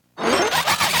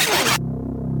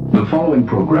The following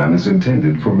program is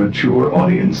intended for mature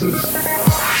audiences.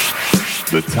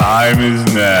 The time is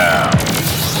now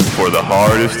for the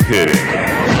hardest hitting,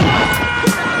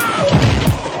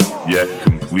 yet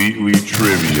completely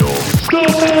trivial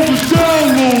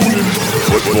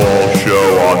football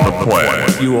show on the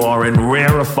planet. You are in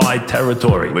rarefied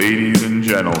territory. Ladies and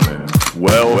gentlemen,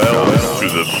 welcome to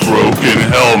the Broken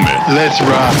Helmet. Let's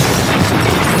rock.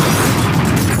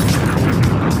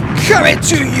 Coming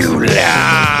to you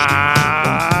live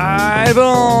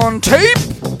on tape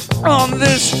on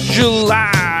this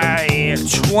July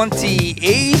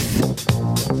 28th,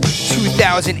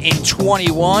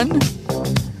 2021.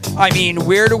 I mean,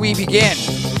 where do we begin?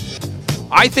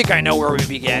 I think I know where we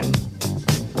begin.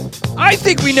 I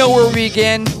think we know where we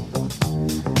begin.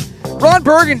 Ron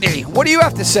Burgundy, what do you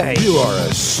have to say? You are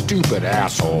a stupid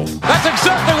asshole. That's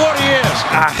exactly what he is.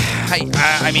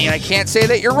 I mean, I can't say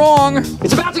that you're wrong.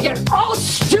 It's about to get all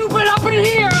stupid up in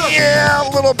here. Yeah,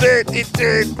 a little bit. It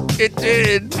did. It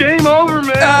did. Game over,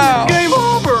 man. Oh. Game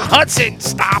over. Hudson,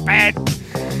 stop it.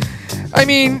 I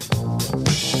mean,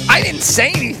 I didn't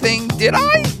say anything, did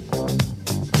I?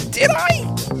 Did I?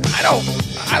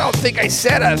 I don't think I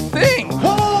said a thing.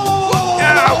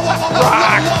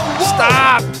 Rock,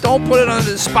 stop. Don't put it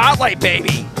under the spotlight,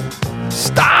 baby.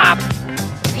 Stop.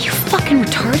 Are you fucking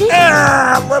retarded?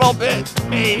 A little bit,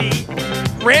 maybe.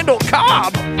 Randall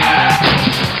Cobb.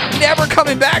 Never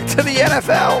coming back to the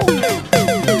NFL.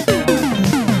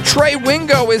 Trey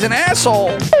Wingo is an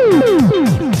asshole.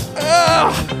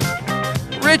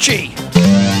 Richie.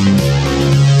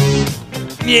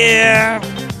 Yeah.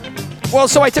 Well,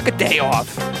 so I took a day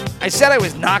off. I said I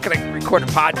was not going to record a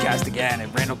podcast again,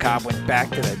 and Randall Cobb went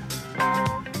back to the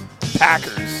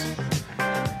Packers.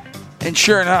 And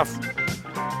sure enough,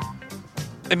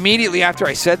 immediately after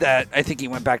I said that, I think he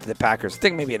went back to the Packers. I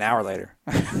think maybe an hour later.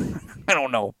 I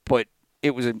don't know, but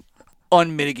it was an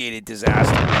unmitigated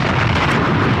disaster.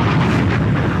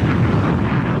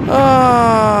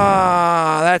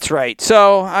 That's right.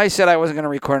 So I said I wasn't going to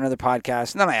record another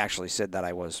podcast, and then I actually said that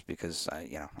I was because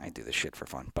I do this shit for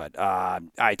fun. But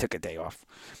I took a day off,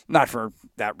 not for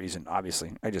that reason,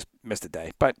 obviously. I just missed a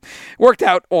day, but worked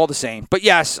out all the same. But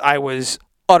yes, I was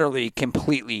utterly,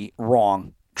 completely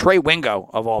wrong. Trey Wingo,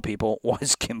 of all people,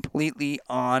 was completely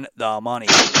on the money.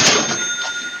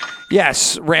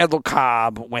 Yes, Randall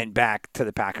Cobb went back to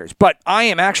the Packers, but I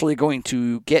am actually going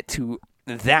to get to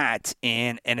that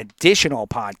in an additional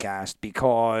podcast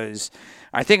because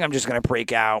I think I'm just going to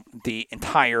break out the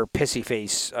entire pissy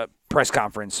face press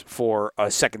conference for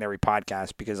a secondary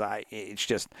podcast because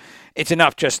it's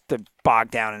enough just to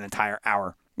bog down an entire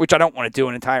hour, which I don't want to do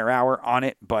an entire hour on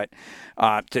it, but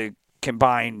to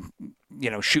combine,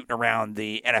 shooting around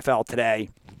the NFL today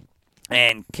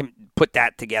and put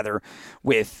that together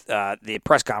with the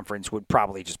press conference would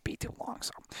probably just be too long.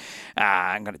 So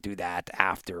I'm going to do that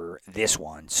after this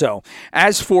one. So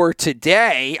as for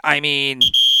today, I mean,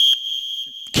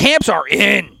 camps are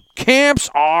in. Camps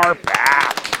are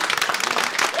back.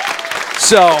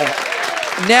 So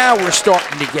now we're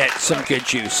starting to get some good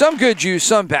juice. Some good juice,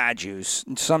 some bad juice.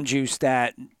 And some juice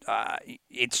that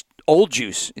it's old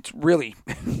juice. It's really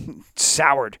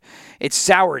soured. It's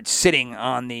soured sitting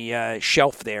on the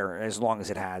shelf there as long as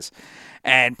it has.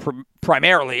 And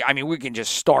primarily, I mean, we can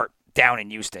just start down in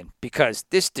Houston because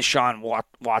this Deshaun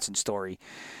Watson story,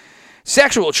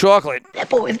 sexual chocolate, That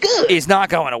boy is good. is not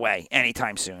going away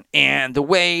anytime soon. And the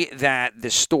way that the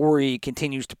story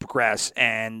continues to progress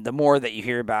and the more that you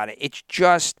hear about it, it's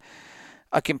just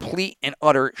a complete and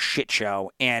utter shit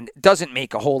show and doesn't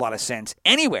make a whole lot of sense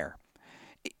anywhere.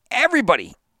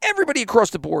 Everybody across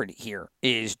the board here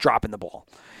is dropping the ball.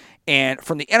 And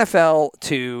from the NFL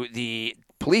to the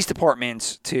police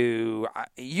departments to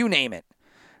you name it,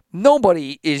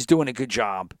 nobody is doing a good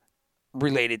job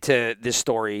related to this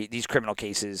story, these criminal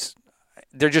cases.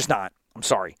 They're just not. I'm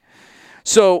sorry.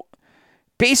 So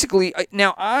basically,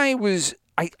 now I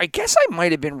guess I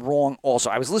might have been wrong also.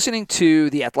 I was listening to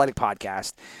the Athletic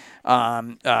podcast.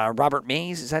 Robert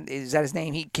Mays, is that his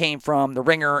name? He came from The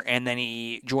Ringer, and then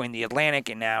he joined The Atlantic,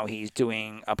 and now he's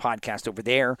doing a podcast over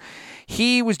there.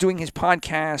 He was doing his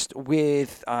podcast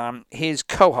with his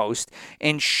co-host,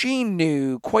 and she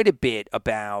knew quite a bit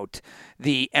about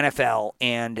the NFL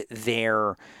and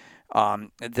their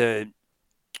the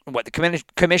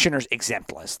commissioner's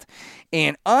exempt list.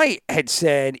 And I had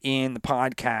said in the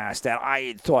podcast that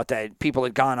I thought that people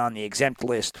had gone on the exempt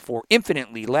list for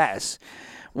infinitely less,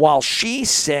 while she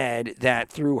said that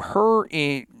through her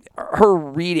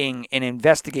reading and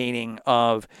investigating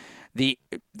of the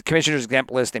commissioner's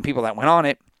exempt list and people that went on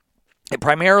it, it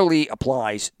primarily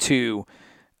applies to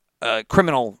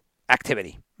criminal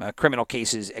activity, criminal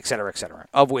cases, et cetera,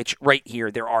 of which right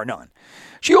here there are none.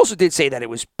 She also did say that it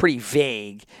was pretty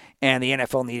vague and the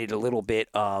NFL needed a little bit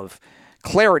of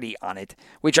clarity on it,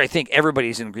 which I think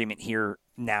everybody's in agreement here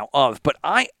now of. But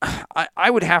I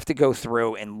would have to go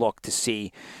through and look to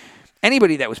see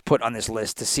anybody that was put on this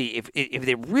list to see if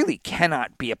they really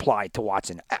cannot be applied to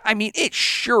Watson. I mean, it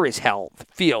sure as hell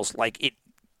feels like it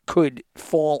could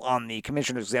fall on the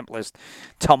commissioner's exempt list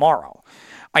tomorrow.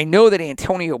 I know that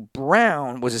Antonio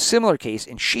Brown was a similar case,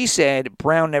 and she said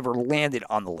Brown never landed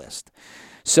on the list.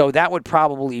 So that would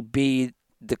probably be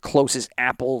the closest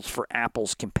apples for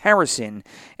apples comparison.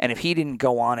 And if he didn't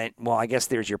go on it, well, I guess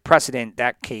there's your precedent.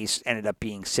 That case ended up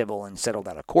being civil and settled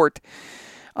out of court.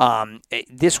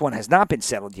 This one has not been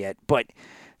settled yet, but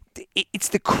it's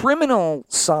the criminal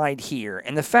side here.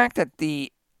 And the fact that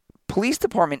the police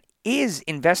department is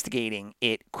investigating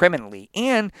it criminally.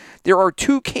 And there are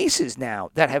 2 cases now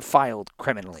that have filed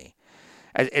criminally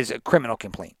as a criminal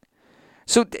complaint.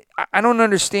 So I don't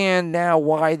understand now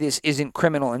why this isn't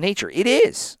criminal in nature. It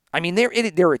is. I mean, there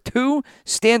are 2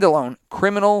 standalone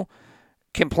criminal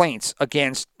complaints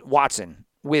against Watson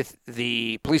with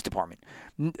the police department.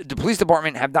 The police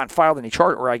department have not filed any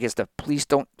charge, or I guess the police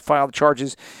don't file the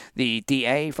charges. The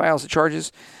DA files the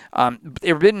charges.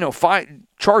 There have been no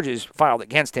charges filed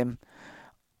against him.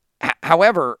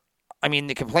 However, I mean,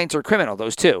 the complaints are criminal,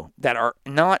 those 2, that are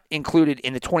not included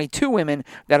in the 22 women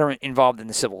that are involved in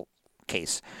the civil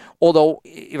case. Although,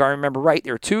 if I remember right,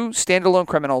 there are 2 standalone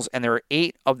criminals, and there are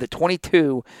 8 of the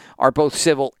 22 are both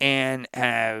civil and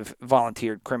have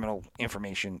volunteered criminal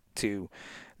information to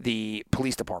the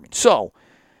police department. So,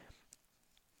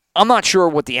 I'm not sure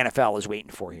what the NFL is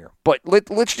waiting for here. But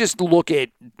let's just look at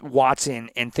Watson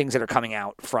and things that are coming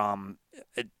out from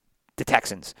the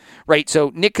Texans, right?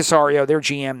 So Nick Casario, their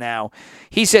GM now,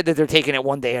 he said that they're taking it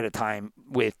one day at a time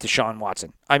with Deshaun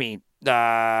Watson. I mean,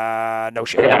 no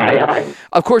shit.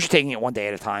 Of course you're taking it one day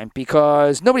at a time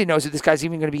because nobody knows if this guy's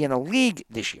even going to be in the league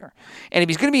this year. And if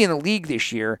he's going to be in the league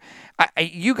this year,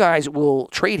 you guys will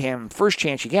trade him first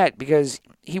chance you get because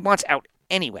he wants out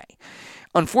anyway.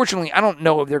 Unfortunately, I don't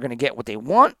know if they're going to get what they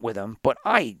want with him, but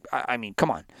I mean,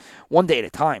 come on. One day at a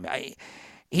time.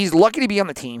 He's lucky to be on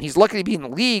the team. He's lucky to be in the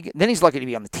league. Then he's lucky to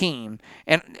be on the team.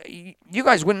 And you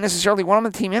guys wouldn't necessarily want him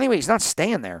on the team anyway. He's not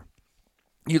staying there.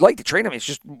 You'd like to trade him. It's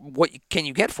just what can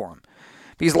you get for him?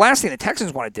 Because the last thing the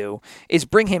Texans want to do is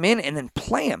bring him in and then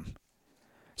play him.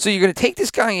 So you're going to take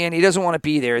this guy in. He doesn't want to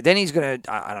be there. Then he's going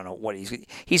to, I don't know what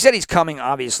he said he's coming,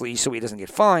 obviously, so he doesn't get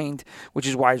fined, which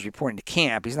is why he's reporting to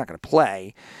camp. He's not going to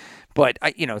play. But,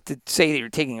 to say that you're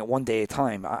taking it one day at a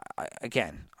time,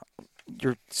 again,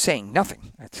 you're saying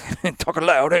nothing. Talking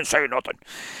loud and saying nothing.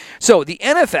 So the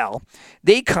NFL,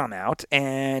 they come out,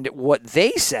 and what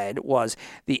they said was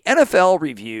the NFL's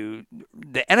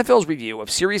review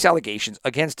of serious allegations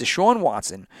against Deshaun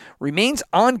Watson remains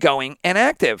ongoing and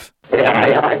active.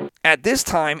 At this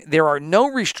time, there are no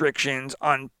restrictions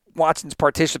on Watson's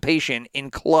participation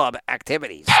in club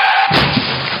activities.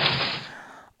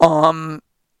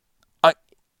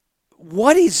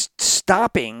 What is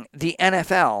stopping the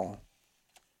NFL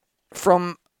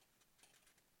from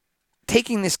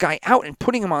taking this guy out and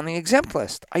putting him on the exempt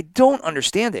list? I don't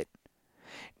understand it.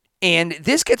 And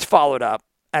this gets followed up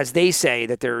as they say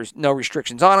that there's no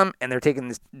restrictions on him and they're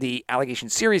taking the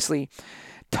allegations seriously.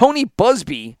 Tony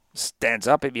Busby stands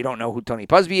up. If you don't know who Tony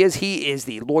Busby is, he is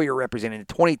the lawyer representing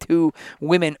the 22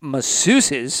 women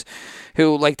masseuses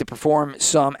who like to perform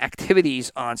some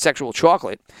activities on sexual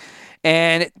chocolate.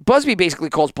 And Busby basically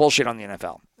calls bullshit on the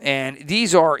NFL. And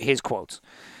these are his quotes.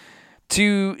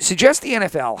 To suggest the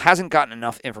NFL hasn't gotten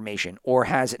enough information or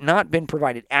has not been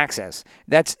provided access,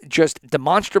 that's just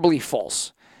demonstrably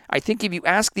false. I think if you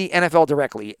ask the NFL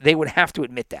directly, they would have to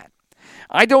admit that.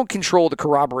 I don't control the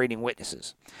corroborating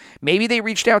witnesses. Maybe they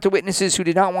reached out to witnesses who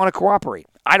did not want to cooperate.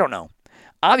 I don't know.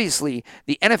 Obviously,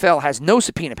 the NFL has no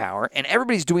subpoena power, and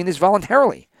everybody's doing this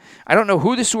voluntarily. I don't know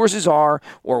who the sources are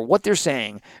or what they're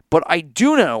saying, but I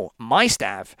do know my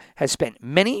staff has spent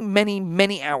many, many,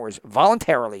 many hours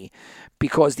voluntarily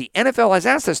because the NFL has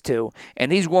asked us to,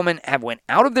 and these women have went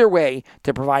out of their way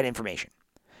to provide information.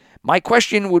 My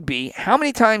question would be, how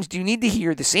many times do you need to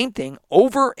hear the same thing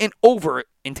over and over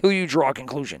until you draw a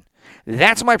conclusion?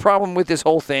 That's my problem with this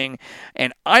whole thing,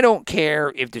 and I don't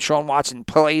care if Deshaun Watson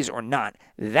plays or not.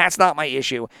 That's not my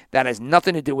issue. That has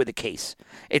nothing to do with the case.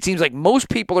 It seems like most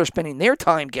people are spending their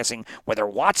time guessing whether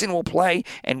Watson will play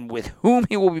and with whom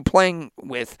he will be playing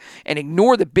with, and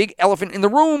ignore the big elephant in the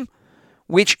room,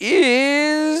 which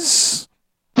is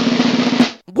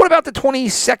What about the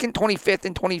 22nd, 25th,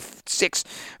 and 26th,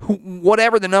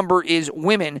 whatever the number is,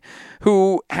 women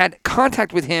who had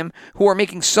contact with him who are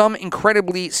making some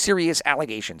incredibly serious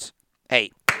allegations?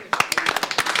 Hey,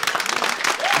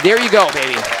 there you go,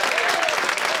 baby.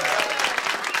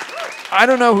 I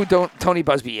don't know who Tony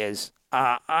Busby is.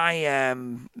 I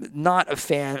am not a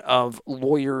fan of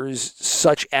lawyers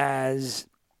such as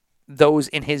those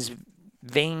in his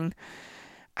vein.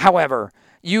 However,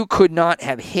 you could not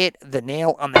have hit the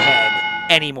nail on the head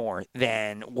any more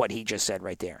than what he just said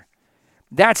right there.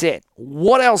 That's it.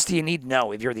 What else do you need to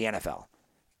know if you're the NFL?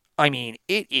 I mean,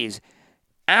 it is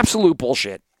absolute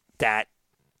bullshit that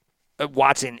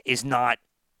Watson is not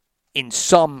in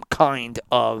some kind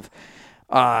of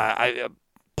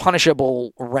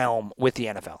punishable realm with the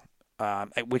NFL,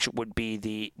 which would be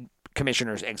the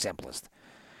commissioner's exempt list.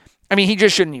 I mean, he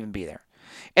just shouldn't even be there.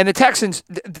 And the Texans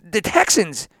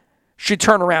should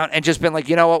turn around and just been like,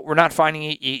 you know what, we're not finding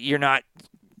you. You're not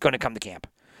going to come to camp.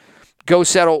 Go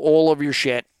settle all of your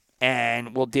shit,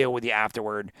 and we'll deal with you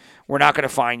afterward. We're not going to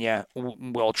find you.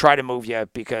 We'll try to move you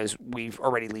because we've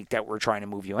already leaked out we're trying to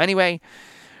move you anyway.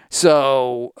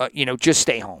 So, just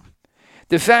stay home.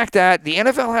 The fact that the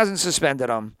NFL hasn't suspended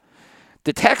him,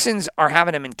 the Texans are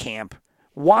having him in camp,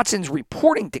 Watson's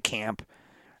reporting to camp,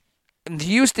 the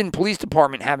Houston Police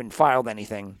Department haven't filed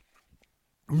anything.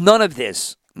 None of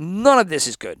this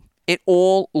is good. It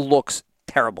all looks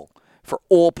terrible for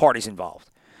all parties involved.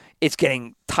 It's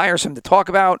getting tiresome to talk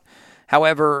about.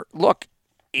 However, look,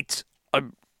 it's a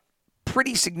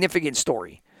pretty significant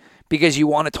story because you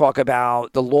want to talk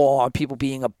about the law, people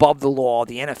being above the law,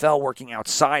 the NFL working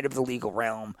outside of the legal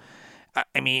realm.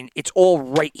 I mean, it's all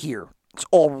right here. It's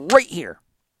all right here.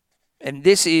 And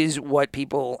this is what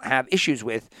people have issues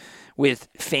with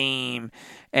fame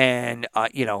and,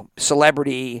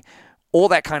 celebrity, all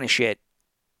that kind of shit.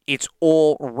 It's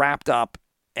all wrapped up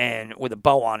and with a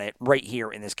bow on it right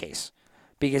here in this case.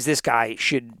 Because this guy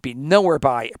should be nowhere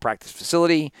by a practice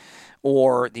facility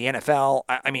or the NFL.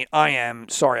 I mean, I am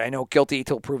sorry. I know guilty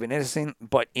till proven innocent.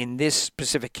 But in this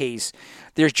specific case,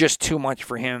 there's just too much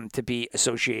for him to be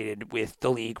associated with the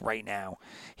league right now.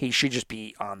 He should just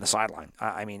be on the sideline.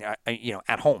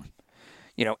 At home.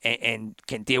 And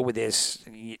can deal with this,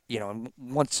 and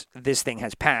once this thing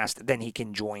has passed, then he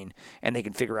can join and they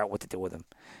can figure out what to do with him.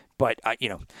 But,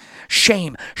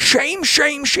 shame on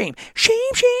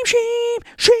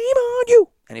you.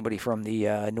 Anybody from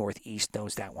the Northeast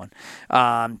knows that one.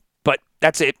 But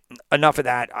that's it. Enough of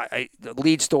that. The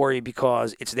lead story,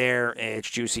 because it's there, it's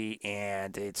juicy,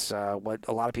 and it's what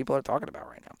a lot of people are talking about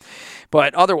right now.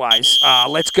 But otherwise,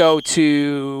 let's go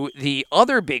to the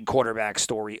other big quarterback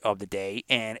story of the day,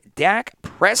 and Dak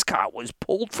Prescott was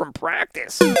pulled from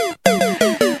practice.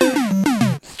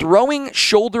 Throwing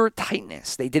shoulder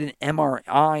tightness. They did an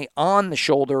MRI on the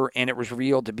shoulder, and it was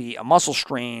revealed to be a muscle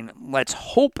strain. Let's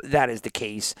hope that is the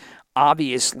case.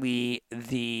 Obviously,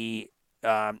 the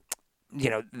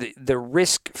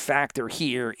risk factor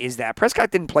here is that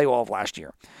Prescott didn't play all of last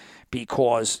year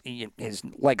because his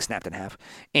leg snapped in half.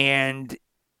 And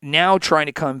now trying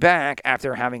to come back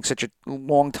after having such a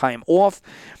long time off,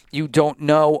 you don't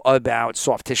know about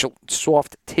soft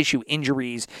tissue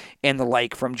injuries and the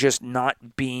like from just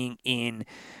not being in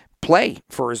play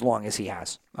for as long as he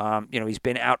has. He's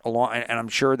been out a long, and I'm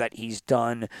sure that he's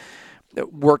done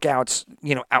workouts,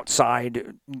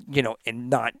 outside, and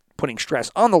not putting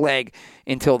stress on the leg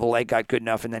until the leg got good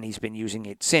enough, and then he's been using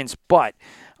it since. But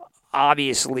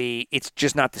obviously, it's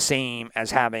just not the same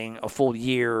as having a full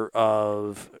year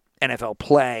of NFL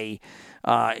play,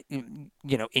 in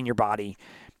your body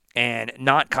and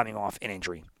not coming off an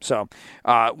injury. So,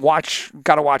 got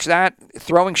to watch that.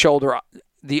 Throwing shoulder,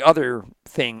 the other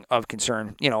thing of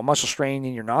concern, muscle strain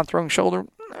in your non-throwing shoulder,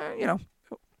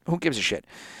 who gives a shit?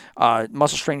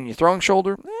 Muscle strain in your throwing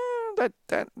shoulder,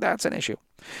 that's an issue.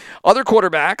 Other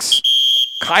quarterbacks,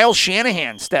 Kyle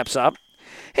Shanahan steps up.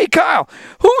 Hey, Kyle,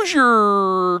 who's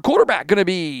your quarterback going to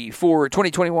be for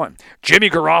 2021? Jimmy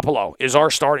Garoppolo is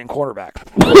our starting quarterback.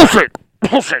 Bullshit.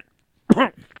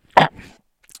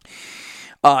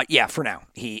 Yeah, for now,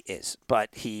 he is. But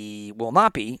he will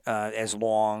not be as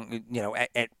long,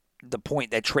 at the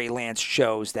point that Trey Lance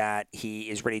shows that he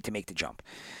is ready to make the jump.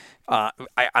 I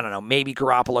don't know. Maybe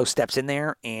Garoppolo steps in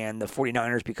there, and the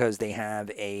 49ers, because they have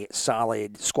a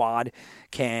solid squad,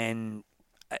 can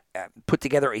put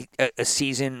together a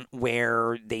season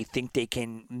where they think they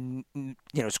can,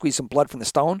 squeeze some blood from the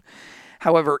stone.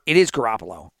 However, it is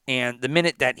Garoppolo, and the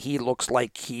minute that he looks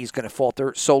like he's going to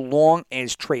falter, so long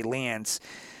as Trey Lance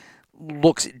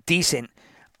looks decent,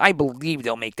 I believe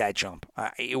they'll make that jump.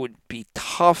 It would be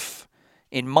tough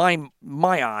in my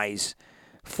eyes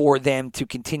for them to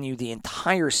continue the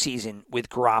entire season with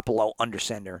Garoppolo under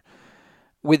center,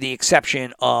 with the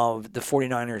exception of the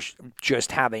 49ers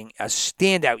just having a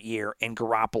standout year and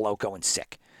Garoppolo going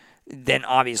sick. Then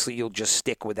obviously you'll just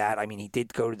stick with that. I mean, he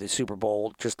did go to the Super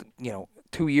Bowl just,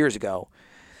 2 years ago.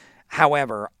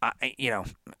 However,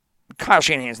 Kyle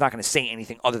Shanahan's not going to say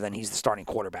anything other than he's the starting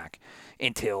quarterback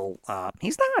until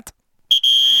he's not.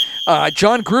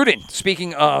 John Gruden,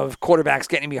 speaking of quarterbacks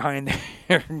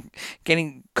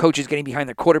getting coaches getting behind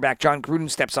their quarterback, John Gruden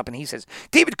steps up and he says,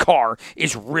 David Carr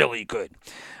is really good.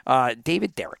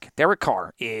 Derek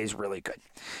Carr is really good.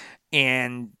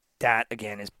 And that,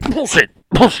 again, is bullshit.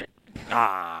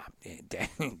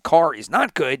 Carr is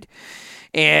not good.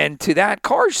 And to that,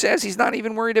 Carr says he's not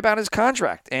even worried about his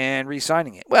contract and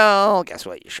re-signing it. Well, guess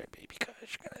what? You should be, because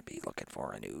you're going to be looking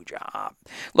for a new job.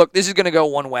 Look, this is going to go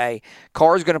one way.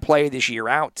 Carr is going to play this year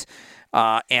out.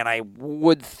 And I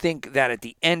would think that at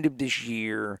the end of this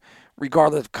year,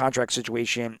 regardless of contract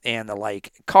situation and the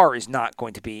like, Carr is not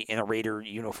going to be in a Raider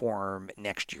uniform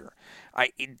next year.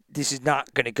 This is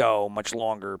not going to go much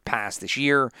longer past this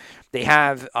year. They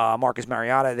have Marcus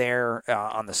Mariota there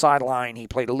on the sideline. He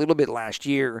played a little bit last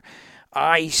year.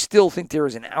 I still think there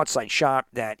is an outside shot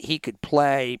that he could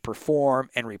play, perform,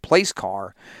 and replace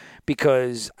Carr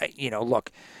because,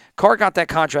 look, Carr got that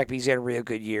contract because he had a real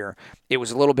good year. It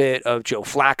was a little bit of Joe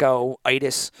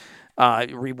Flacco-itis,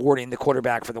 rewarding the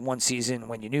quarterback for the one season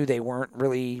when you knew they weren't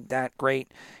really that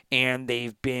great. And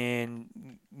they've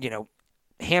been,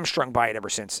 hamstrung by it ever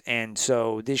since. And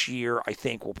so this year, I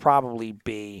think, will probably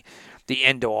be the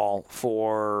end-all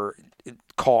for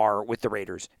Carr with the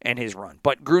Raiders and his run.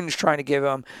 But Gruden's trying to give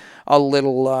him a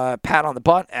little pat on the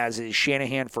butt, as is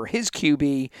Shanahan for his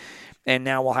QB. And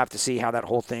now we'll have to see how that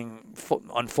whole thing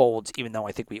unfolds, even though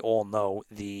I think we all know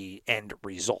the end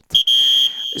result.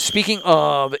 Speaking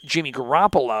of Jimmy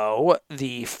Garoppolo,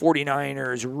 the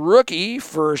 49ers rookie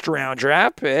first-round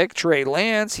draft pick, Trey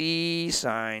Lance, he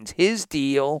signs his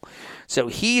deal, so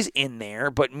he's in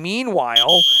there. But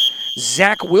meanwhile,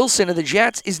 Zach Wilson of the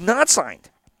Jets is not signed.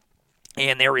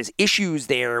 And there is issues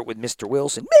there with Mr.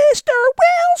 Wilson. Mr.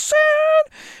 Wilson!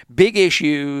 Big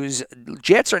issues.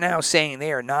 Jets are now saying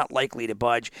they are not likely to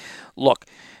budge. Look,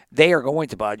 they are going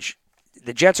to budge.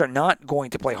 The Jets are not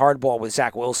going to play hardball with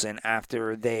Zach Wilson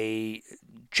after they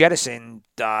jettison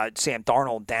Sam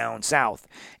Darnold down south,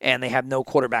 and they have no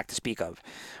quarterback to speak of.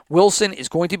 Wilson is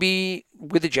going to be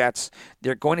with the Jets.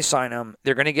 They're going to sign him.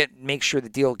 They're going to make sure the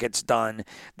deal gets done.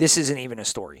 This isn't even a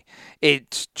story.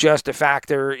 It's just a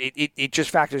factor. It just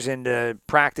factors into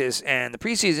practice and the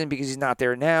preseason because he's not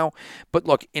there now. But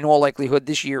look, in all likelihood,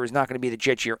 this year is not going to be the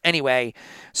Jets year anyway.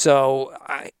 So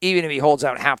even if he holds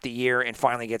out half the year and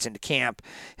finally gets into camp,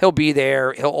 he'll be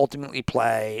there. He'll ultimately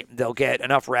play. They'll get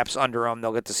enough reps under him.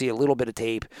 They'll get to see a little bit of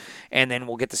tape, and then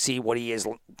we'll get to see what he is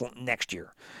next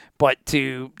year. But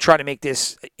to try to make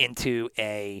this into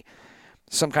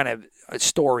some kind of a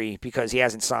story because he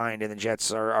hasn't signed and the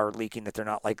Jets are leaking that they're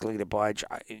not likely to budge,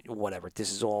 whatever.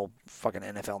 This is all fucking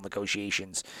NFL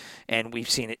negotiations, and we've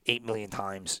seen it 8 million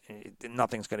times.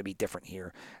 Nothing's going to be different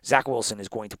here. Zach Wilson is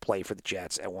going to play for the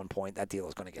Jets at one point. That deal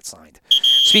is going to get signed.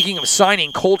 Speaking of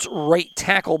signing, Colts right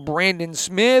tackle Brandon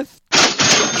Smith.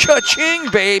 Cha-ching,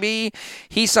 baby.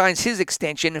 He signs his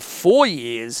extension 4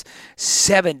 years,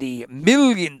 $70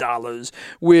 million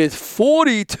with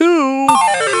 42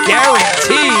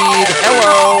 guaranteed.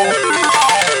 Hello.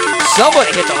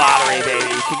 Somebody hit the lottery,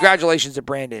 baby. Congratulations to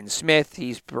Brandon Smith.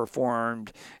 He's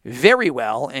performed very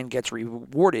well and gets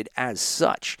rewarded as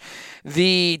such.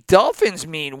 The Dolphins,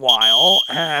 meanwhile,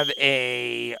 have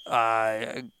a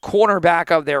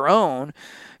cornerback of their own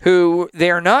who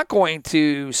they're not going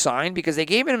to sign because they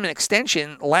gave him an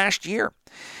extension last year.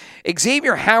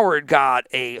 Xavier Howard got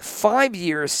a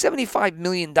 5-year, $75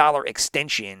 million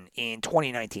extension in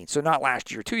 2019. So not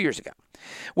last year, 2 years ago.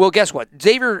 Well, guess what?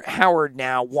 Xavier Howard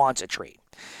now wants a trade.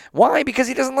 Why? Because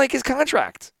he doesn't like his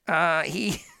contract.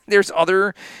 There's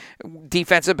other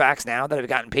defensive backs now that have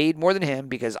gotten paid more than him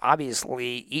because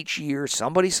obviously each year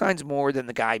somebody signs more than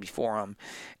the guy before him.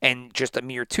 And just a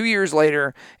mere 2 years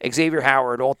later, Xavier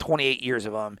Howard, all 28 years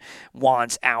of him,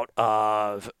 wants out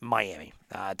of Miami.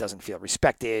 Doesn't feel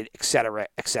respected, etc.,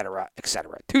 etc.,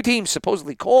 etc. Two teams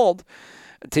supposedly called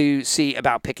to see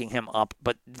about picking him up,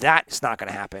 but that's not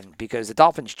going to happen because the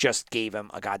Dolphins just gave him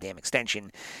a goddamn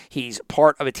extension. He's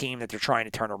part of a team that they're trying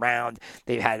to turn around.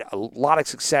 They've had a lot of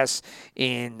success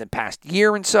in the past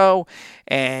year and so,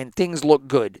 and things look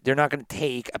good. They're not going to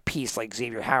take a piece like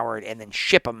Xavier Howard and then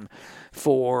ship him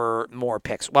for more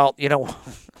picks. Well, you know,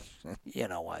 you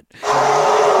know what? Yeah,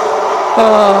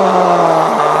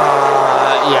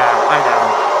 I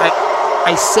know.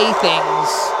 I say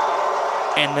things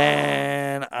and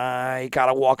then I got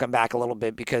to walk him back a little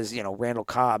bit because, Randall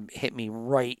Cobb hit me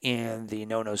right in the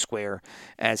no-no square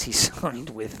as he signed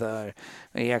with,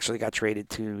 he actually got traded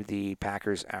to the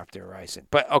Packers after I said.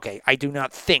 But, okay, I do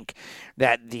not think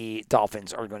that the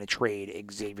Dolphins are going to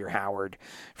trade Xavier Howard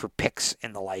for picks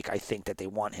and the like. I think that they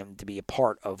want him to be a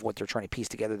part of what they're trying to piece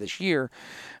together this year.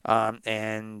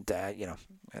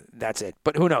 That's it.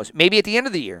 But who knows? Maybe at the end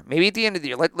of the year.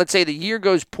 Let's say the year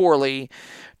goes poorly.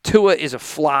 Tua is a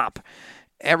flop.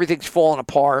 Everything's falling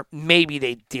apart. Maybe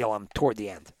they deal him toward the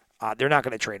end. They're not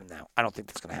going to trade him now. I don't think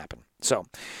that's going to happen. So,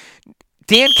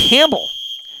 Dan Campbell.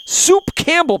 Soup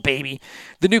Campbell, baby.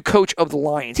 The new coach of the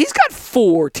Lions. He's got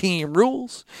 4 team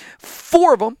rules.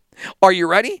 4 of them. Are you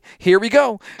ready? Here we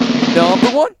go. Number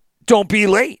 1, don't be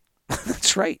late.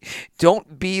 That's right.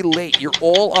 Don't be late. You're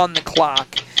all on the clock.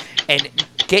 And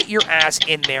get your ass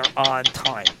in there on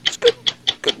time. It's good.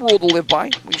 Good rule to live by.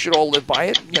 We should all live by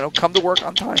it. Come to work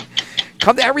on time.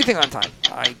 Come to everything on time.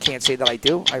 I can't say that I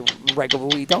do. I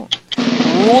regularly don't.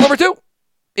 Rule number 2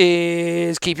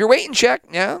 is keep your weight in check.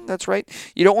 Yeah, that's right.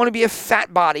 You don't want to be a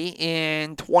fat body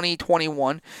in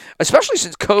 2021, especially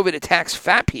since COVID attacks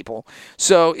fat people.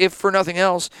 So if for nothing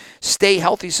else, stay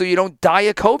healthy so you don't die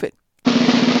of COVID.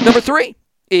 Number 3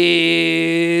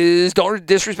 is don't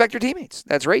disrespect your teammates.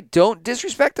 That's right. Don't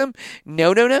disrespect them.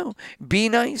 No. Be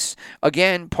nice.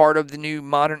 Again, part of the new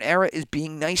modern era is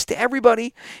being nice to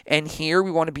everybody. And here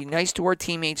we want to be nice to our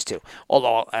teammates too.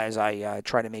 Although, as I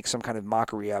try to make some kind of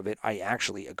mockery of it, I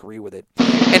actually agree with it.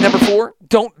 And number 4,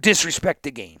 don't disrespect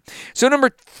the game. So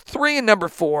number 3 and number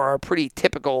 4 are pretty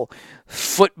typical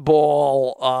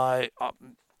football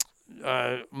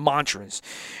mantras.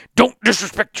 Don't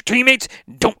disrespect your teammates.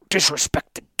 Don't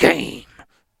disrespect the game.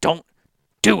 Don't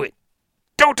do it.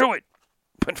 Don't do it.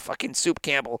 But fucking Soup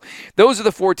Campbell. Those are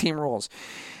the 4 team rules.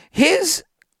 His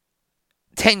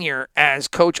tenure as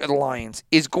coach of the Lions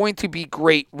is going to be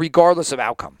great regardless of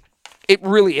outcome. It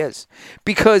really is.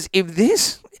 Because if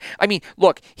this...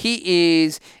 look, he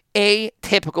is a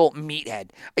typical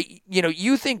meathead.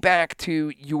 You think back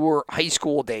to your high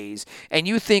school days and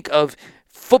you think of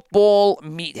football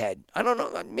meathead. I don't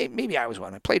know. Maybe I was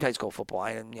one. I played high school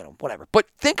football. Whatever. But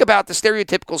think about the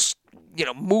stereotypical,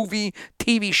 movie,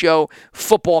 TV show,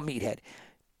 football meathead.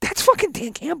 That's fucking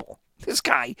Dan Campbell. This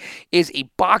guy is a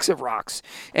box of rocks.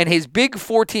 And his big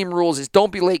 4 team rules is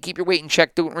don't be late, keep your weight in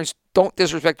check, don't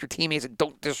disrespect your teammates, and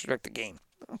don't disrespect the game.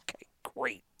 Okay,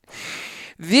 great.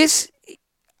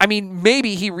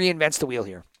 Maybe he reinvents the wheel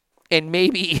here. And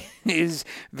maybe his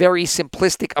very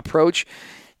simplistic approach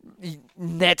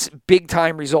nets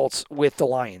big-time results with the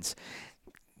Lions.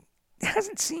 It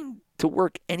hasn't seemed to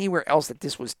work anywhere else that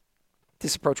this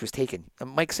approach was taken.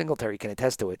 Mike Singletary can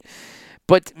attest to it.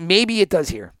 But maybe it does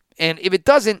here. And if it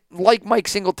doesn't, like Mike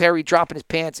Singletary dropping his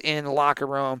pants in the locker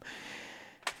room,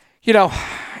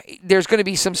 there's going to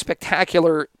be some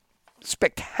spectacular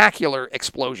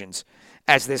explosions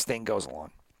as this thing goes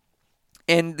along.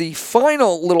 And the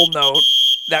final little note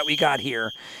that we got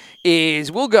here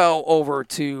is we'll go over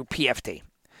to PFT.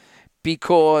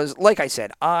 Because, like I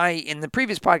said, in the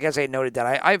previous podcast, I had noted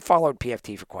that I followed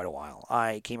PFT for quite a while.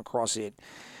 I came across it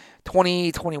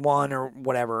 2021 or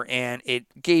whatever, and it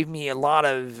gave me a lot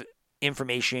of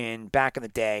information back in the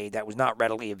day that was not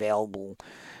readily available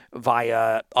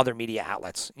via other media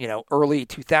outlets. Early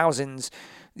 2000s,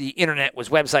 the internet was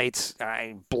websites,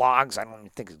 blogs. I don't even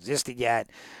think existed yet.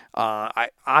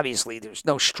 Obviously, there's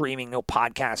no streaming, no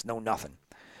podcast, no nothing.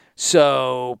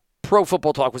 So Pro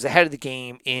Football Talk was ahead of the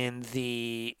game in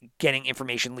the getting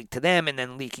information leaked to them and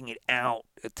then leaking it out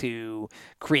to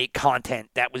create content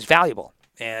that was valuable.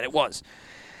 And it was.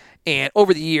 And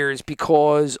over the years,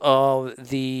 because of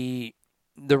the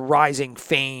rising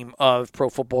fame of Pro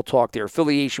Football Talk, their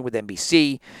affiliation with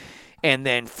NBC, and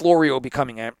then Florio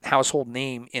becoming a household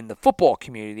name in the football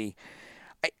community,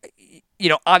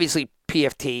 obviously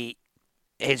PFT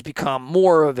has become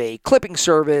more of a clipping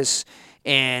service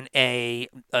and a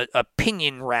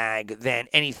opinion rag than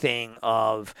anything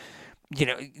of,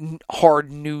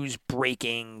 hard news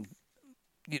breaking,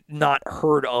 not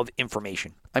heard of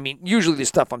information. Usually the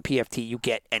stuff on PFT you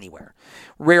get anywhere.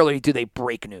 Rarely do they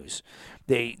break news.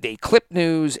 They clip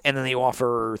news and then they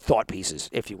offer thought pieces,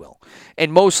 if you will.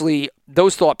 And mostly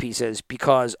those thought pieces,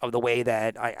 because of the way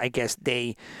that I guess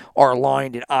they are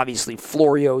aligned, and obviously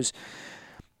Florio's,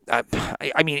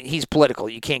 he's political.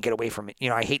 You can't get away from it.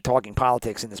 I hate talking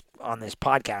politics on this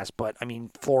podcast, but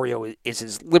Florio is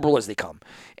as liberal as they come.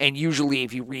 And usually,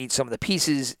 if you read some of the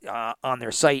pieces on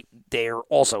their site, they're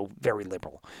also very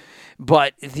liberal.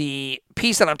 But the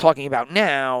piece that I'm talking about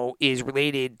now is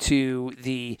related to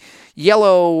the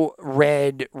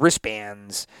yellow-red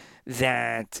wristbands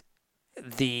that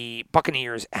the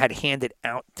Buccaneers had handed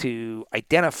out to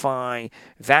identify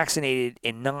vaccinated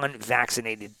and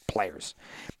non-vaccinated players.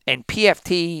 And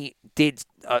PFT did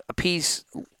a piece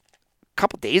a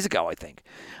couple days ago, I think,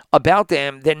 about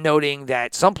them, then noting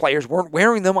that some players weren't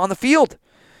wearing them on the field.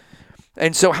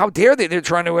 And so how dare they? They're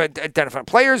trying to identify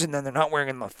players, and then they're not wearing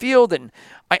them on the field. And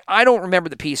I don't remember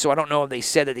the piece, so I don't know if they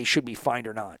said that they should be fined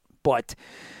or not. But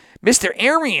Mr.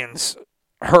 Arians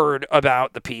heard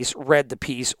about the piece, read the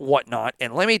piece, whatnot,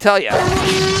 and let me tell you,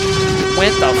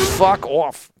 went the fuck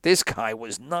off. This guy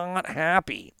was not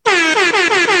happy.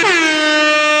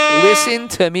 Listen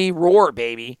to me roar,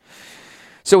 baby.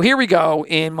 So here we go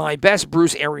in my best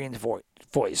Bruce Arians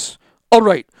voice. All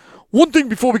right, one thing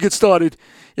before we get started.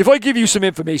 If I give you some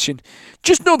information,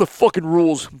 just know the fucking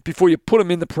rules before you put them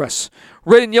in the press.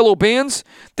 Red and yellow bands,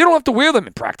 they don't have to wear them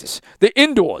in practice. They're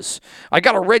indoors. I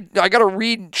gotta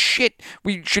read shit.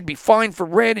 We should be fined for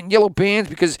red and yellow bands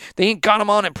because they ain't got them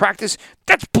on in practice.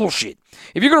 That's bullshit.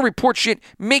 If you're gonna report shit,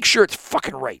 make sure it's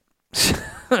fucking right.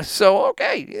 So,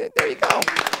 okay, there you go.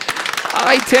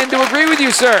 I tend to agree with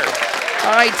you, sir.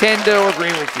 I tend to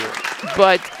agree with you.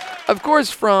 But, of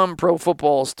course, from Pro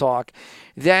Football's talk,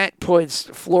 that puts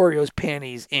Florio's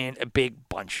panties in a big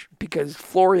bunch because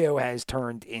Florio has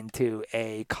turned into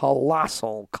a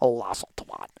colossal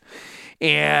twat.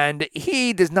 And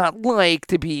he does not like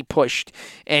to be pushed.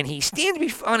 And he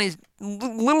stands on his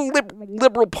little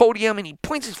liberal podium and he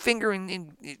points his finger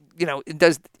and it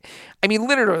does. I mean,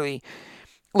 literally,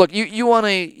 look, you want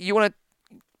to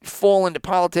fall into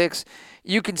politics,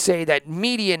 you can say that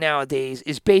media nowadays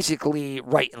is basically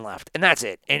right and left, and that's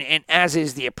it, and as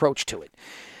is the approach to it.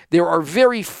 There are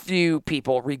very few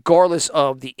people, regardless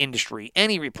of the industry,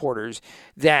 any reporters,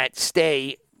 that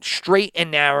stay straight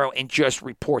and narrow and just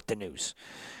report the news.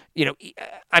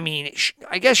 I mean,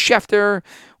 I guess Schefter,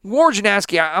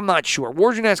 Wojnarowski, I'm not sure.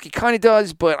 Wojnarowski kind of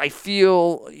does, but I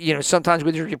feel, sometimes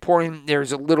with your reporting,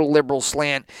 there's a little liberal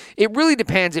slant. It really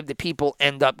depends if the people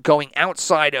end up going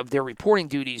outside of their reporting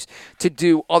duties to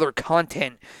do other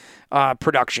content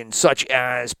production, such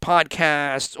as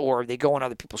podcasts, or they go on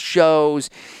other people's shows.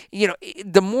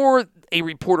 The more a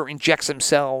reporter injects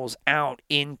themselves out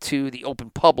into the open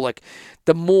public,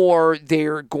 the more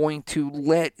they're going to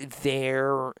let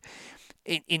their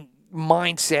in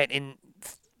mindset and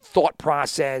thought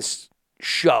process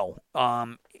show.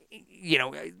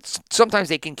 Sometimes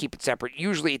they can keep it separate.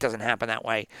 Usually it doesn't happen that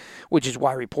way, which is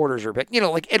why reporters are,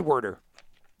 like Ed Werder.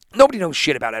 Nobody knows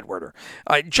shit about Ed Werder.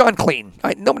 John Clayton.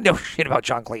 Nobody knows shit about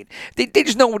John Clayton. They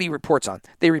just know what he reports on.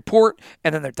 They report,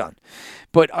 and then they're done.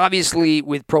 But obviously,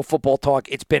 with Pro Football Talk,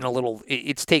 it's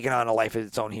it's taken on a life of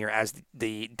its own here as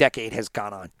the decade has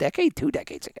gone on. 2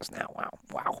 decades, I guess, now.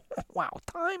 Wow.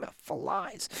 Time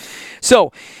flies.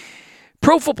 So,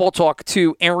 Pro Football Talk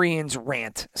to Arians'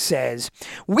 rant says,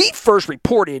 we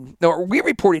reported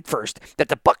first that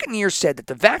the Buccaneers said that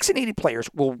the vaccinated players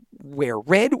will wear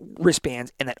red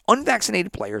wristbands and that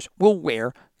unvaccinated players will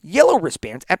wear yellow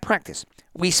wristbands at practice.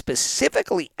 We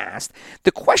specifically asked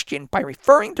the question by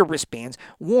referring to wristbands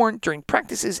worn during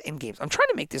practices and games. I'm trying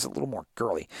to make this a little more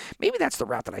girly. Maybe that's the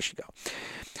route that I should go.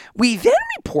 We then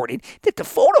reported that the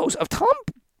photos of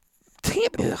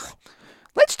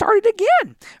Let's start it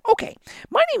again. Okay,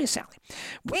 my name is Sally.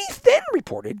 We then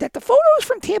reported that the photos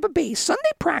from Tampa Bay's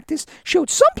Sunday practice showed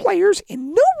some players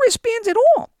in no wristbands at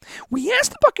all. We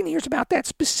asked the Buccaneers about that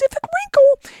specific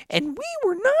wrinkle, and we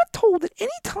were not told at any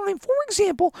time, for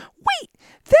example, wait,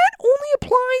 that only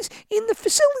applies in the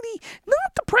facility,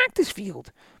 not the practice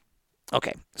field.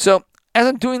 Okay, so as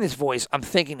I'm doing this voice, I'm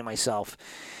thinking to myself,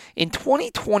 in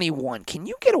 2021, can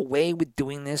you get away with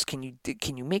doing this? Can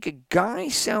you make a guy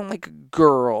sound like a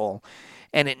girl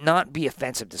and it not be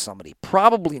offensive to somebody?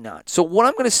 Probably not. So what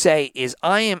I'm going to say is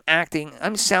I'm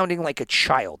sounding like a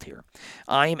child here.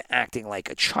 I am acting like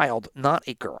a child, not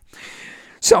a girl.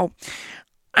 So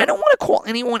I don't want to call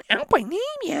anyone out by name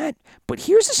yet, but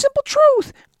here's the simple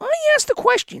truth. I asked the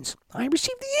questions. I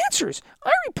received the answers.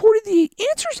 I reported the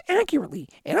answers accurately,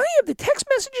 and I have the text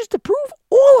messages to prove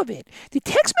all of it. The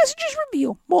text messages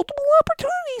reveal multiple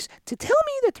opportunities to tell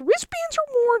me that the wristbands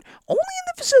are worn only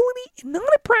in the facility and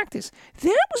not at practice.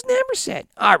 That was never said.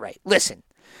 All right, listen.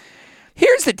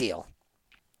 Here's the deal.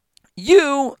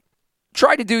 You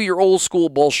try to do your old school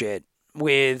bullshit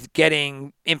with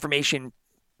getting information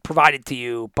provided to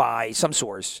you by some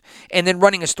source, and then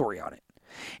running a story on it.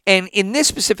 And in this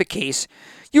specific case,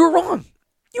 you were wrong.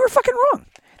 You were fucking wrong.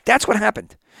 That's what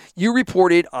happened. You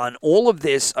reported on all of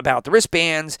this about the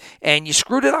wristbands, and you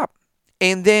screwed it up.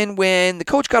 And then when the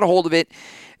coach got a hold of it,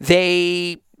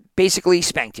 they basically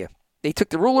spanked you. They took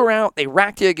the ruler out, they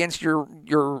racked you against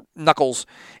your knuckles,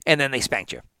 and then they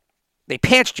spanked you. They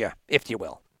panched you, if you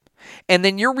will. And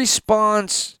then your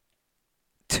response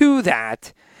to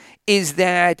that is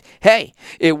that, hey,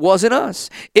 it wasn't us.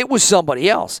 It was somebody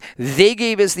else. They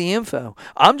gave us the info.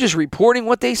 I'm just reporting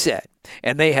what they said.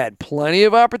 And they had plenty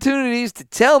of opportunities to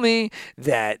tell me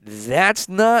that that's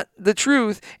not the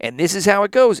truth and this is how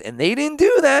it goes. And they didn't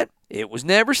do that. It was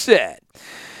never said.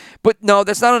 But no,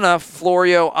 that's not enough.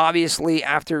 Florio, obviously,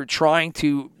 after trying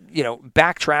to,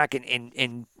 backtrack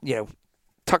and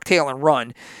tuck tail and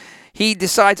run, he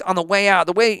decides on the way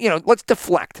out, let's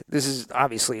deflect. This is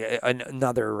obviously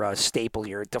another staple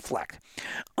here, deflect.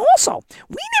 Also,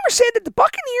 we never said that the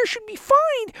Buccaneers should be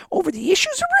fined over the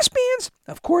issues of wristbands.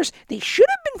 Of course, they should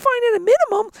have been fined at a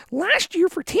minimum last year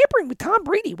for tampering with Tom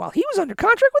Brady while he was under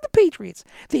contract with the Patriots.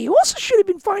 They also should have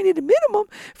been fined at a minimum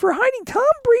for hiding Tom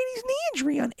Brady's knee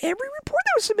injury on every report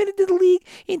that was submitted to the league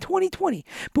in 2020.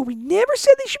 But we never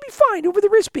said they should be fined over the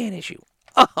wristband issue.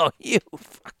 Oh, you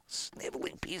fucking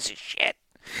sniveling piece of shit.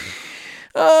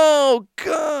 Oh,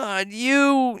 God,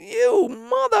 you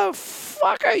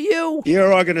motherfucker, you.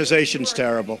 Your organization's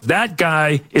terrible. That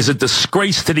guy is a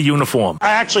disgrace to the uniform.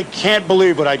 I actually can't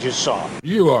believe what I just saw.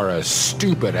 You are a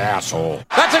stupid asshole.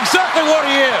 That's exactly what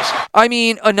he is. I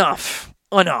mean, enough.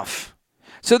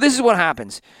 So this is what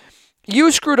happens.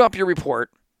 You screwed up your report.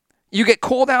 You get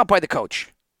called out by the coach.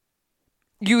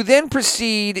 You then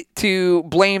proceed to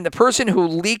blame the person who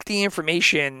leaked the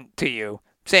information to you,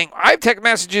 saying, I have text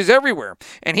messages everywhere,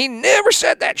 and he never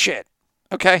said that shit.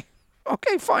 Okay,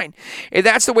 fine. If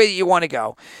that's the way that you want to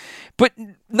go. But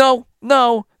no,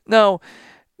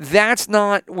 that's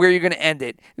not where you're going to end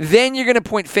it. Then you're going to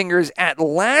point fingers at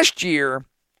last year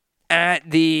at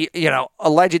the,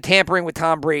 alleged tampering with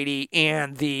Tom Brady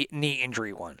and the knee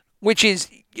injury one, which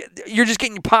is, you're just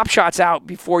getting your pop shots out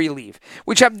before you leave,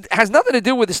 which has nothing to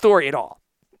do with the story at all.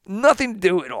 Nothing to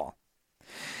do at all.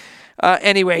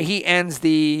 Anyway, he ends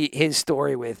his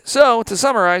story with, so, to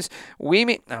summarize,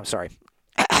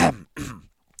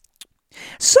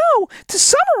 So, to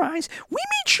summarize, we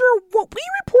made sure what we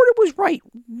reported was right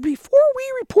before we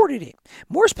reported it.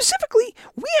 More specifically,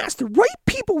 we asked the right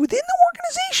people within the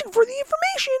organization for the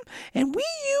information, and we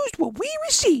used what we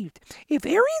received. If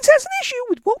Arians has an issue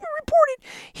with what we reported,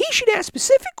 he should ask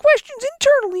specific questions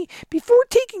internally before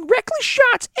taking reckless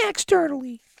shots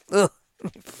externally. Ugh.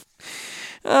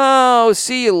 Oh,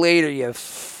 see you later, you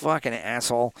fucking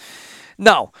asshole.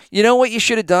 No, you know what you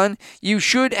should have done? You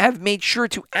should have made sure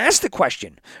to ask the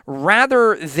question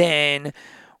rather than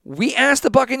we asked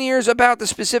the Buccaneers about the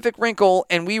specific wrinkle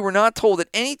and we were not told at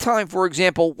any time, for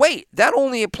example, wait, that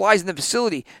only applies in the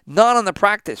facility, not on the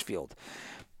practice field.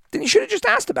 Then you should have just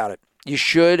asked about it. You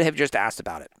should have just asked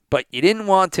about it. But you didn't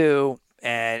want to,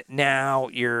 and now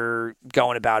you're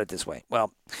going about it this way.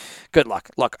 Well, good luck.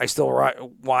 Look, I still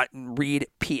read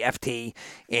PFT,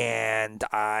 and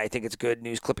I think it's a good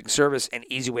news clipping service, an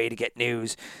easy way to get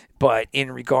news. But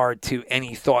in regard to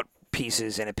any thought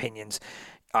pieces and opinions,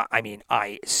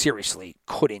 I seriously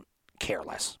couldn't care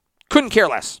less. Couldn't care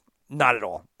less. Not at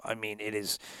all. I mean, it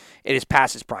is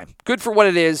past its prime. Good for what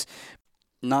it is.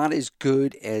 Not as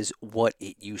good as what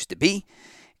it used to be.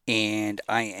 And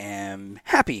I am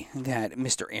happy that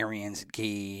Mr. Arians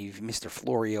gave Mr.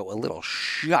 Florio a little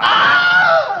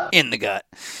shot in the gut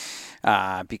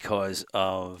because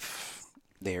of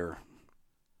their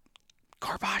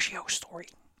Caravaggio story.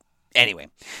 Anyway,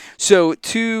 so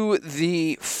to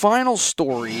the final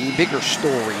story, bigger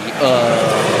story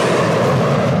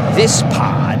of this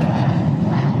pod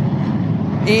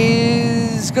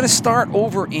is going to start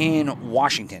over in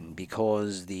Washington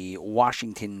because the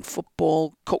Washington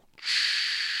football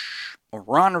coach,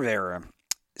 Ron Rivera,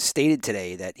 stated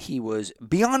today that he was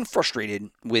beyond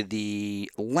frustrated with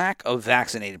the lack of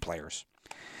vaccinated players,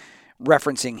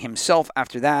 referencing himself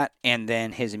after that and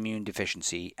then his immune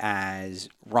deficiency, as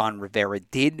Ron Rivera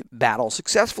did battle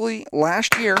successfully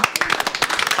last year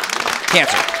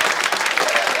cancer.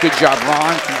 Good job,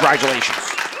 Ron. Congratulations.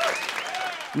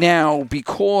 Now,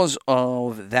 because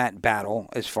of that battle,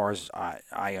 as far as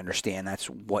I understand, that's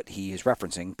what he is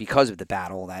referencing. Because of the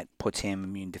battle, that puts him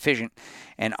immune deficient.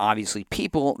 And obviously,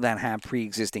 people that have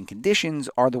pre-existing conditions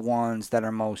are the ones that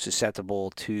are most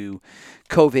susceptible to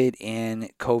COVID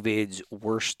and COVID's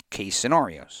worst-case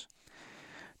scenarios.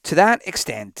 To that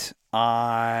extent,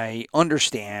 I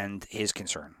understand his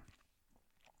concern.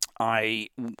 I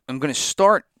am going to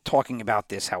start talking about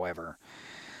this, however,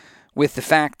 with the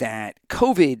fact that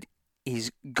COVID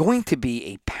is going to be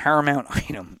a paramount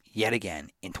item yet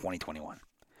again in 2021.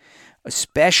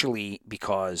 especially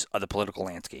because of the political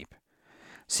landscape.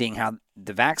 Seeing how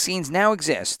the vaccines now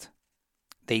exist,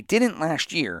 they didn't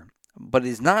last year, but it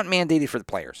is not mandated for the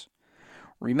players.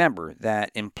 Remember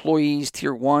that employees,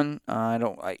 Tier 1,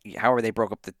 however they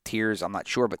broke up the tiers, I'm not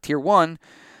sure, but Tier 1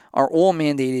 are all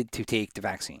mandated to take the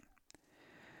vaccine.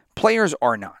 Players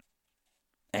are not.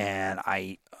 And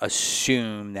I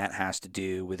assume that has to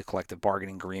do with the collective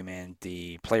bargaining agreement,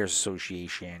 the Players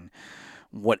Association,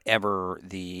 whatever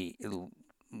the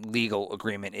legal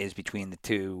agreement is between the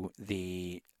two.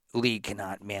 The league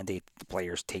cannot mandate the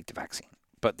players take the vaccine.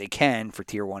 But they can for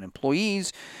Tier 1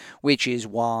 employees, which is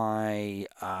why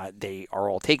they are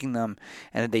all taking them.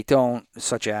 And they don't,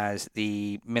 such as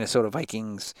the Minnesota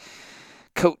Vikings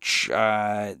coach,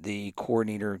 the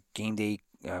coordinator, game day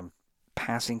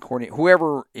passing coordinator,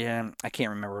 whoever, I can't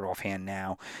remember it offhand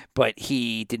now, but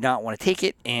he did not want to take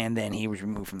it, and then he was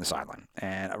removed from the sideline.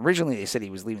 And originally they said he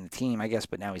was leaving the team, I guess,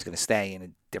 but now he's going to stay in a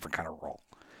different kind of role.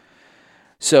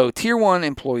 So Tier 1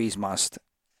 employees must,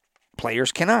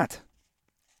 players cannot.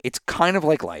 It's kind of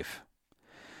like life.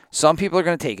 Some people are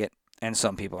going to take it, and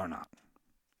some people are not.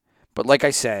 But like I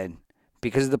said,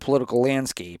 because of the political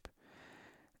landscape,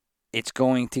 it's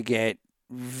going to get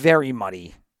very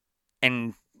muddy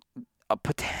and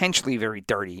potentially very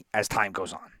dirty as time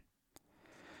goes on.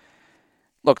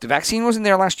 Look, the vaccine wasn't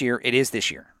there last year. It is this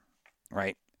year,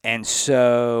 right? And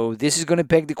so this is going to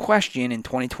beg the question in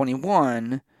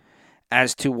 2021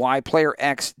 as to why player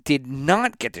X did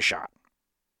not get the shot.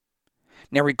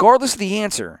 Now, regardless of the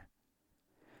answer,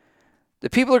 the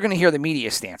people are going to hear the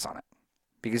media stance on it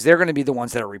because they're going to be the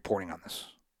ones that are reporting on this.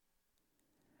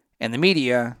 And the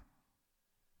media,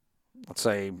 let's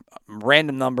say a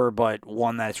random number, but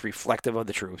one that's reflective of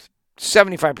the truth,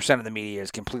 75% of the media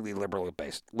is completely liberal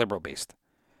based.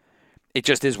 It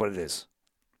just is what it is.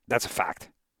 That's a fact.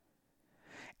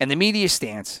 And the media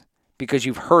stance, because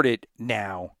you've heard it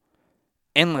now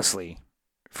endlessly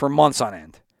for months on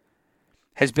end,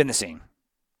 has been the same.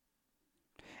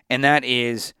 And that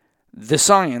is the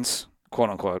science, quote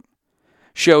unquote,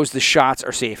 shows the shots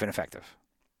are safe and effective.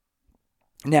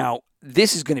 Now,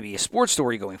 this is going to be a sports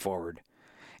story going forward.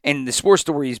 And the sports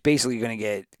story is basically going to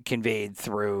get conveyed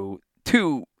through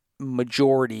two main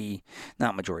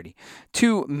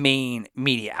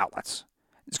media outlets.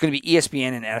 It's going to be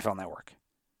ESPN and NFL Network.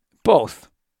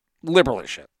 Both liberal as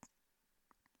shit.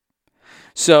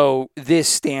 So this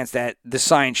stance that the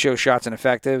science shows shots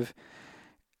ineffective,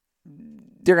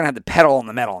 they're going to have the pedal on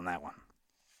the metal on that one.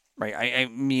 Right? I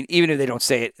mean, even if they don't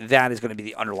say it, that is going to be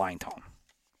the underlying tone.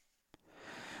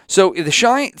 So if the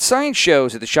science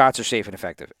shows that the shots are safe and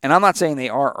effective, and I'm not saying they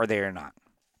are or they are not.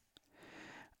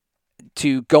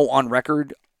 To go on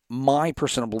record, my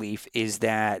personal belief is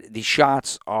that the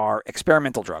shots are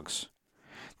experimental drugs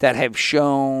that have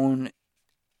shown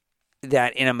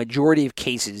that in a majority of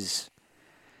cases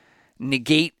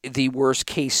negate the worst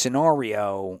case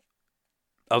scenario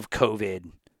of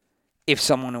COVID if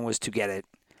someone was to get it.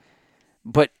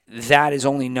 But that is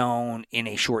only known in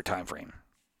a short time frame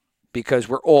because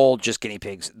we're all just guinea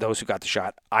pigs. Those who got the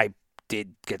shot, I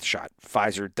did get the shot.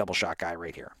 Pfizer double shot guy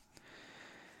right here.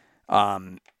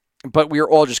 But we are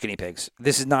all just guinea pigs.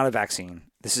 This is not a vaccine.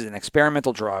 This is an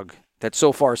experimental drug that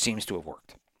so far seems to have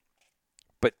worked.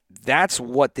 But that's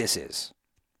what this is.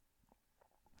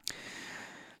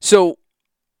 So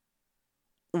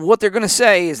what they're going to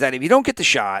say is that if you don't get the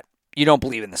shot, you don't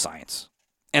believe in the science.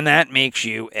 And that makes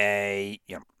you a,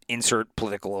 insert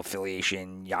political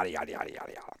affiliation, yada, yada, yada,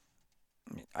 yada,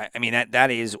 yada. I mean,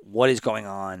 that is what is going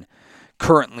on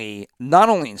currently, not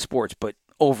only in sports, but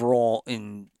overall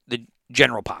in the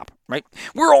general pop, right?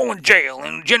 We're all in jail,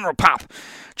 and general pop,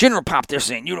 they're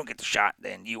saying you don't get the shot,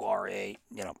 then you are a,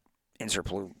 insert,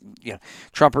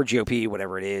 Trump or GOP,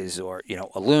 whatever it is, or,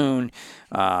 a loon,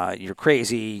 you're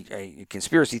crazy, a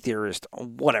conspiracy theorist,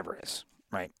 whatever it is,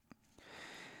 right?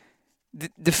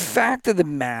 The fact of the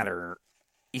matter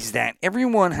is that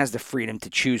everyone has the freedom to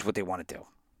choose what they want to do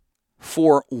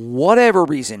for whatever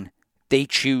reason they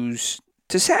choose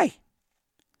to say.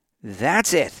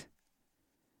 That's it.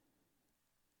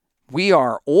 We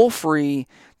are all free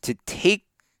to take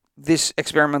this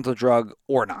experimental drug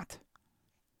or not.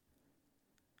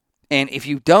 And if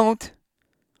you don't,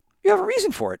 you have a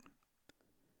reason for it.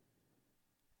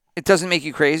 It doesn't make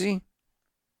you crazy.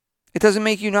 It doesn't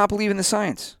make you not believe in the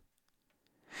science.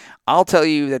 I'll tell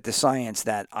you that the science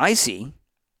that I see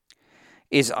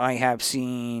is I have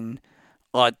seen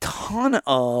a ton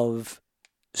of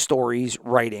stories,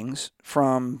 writings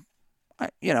from, well,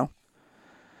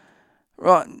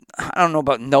 I don't know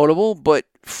about notable, but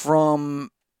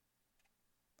from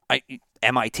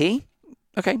MIT.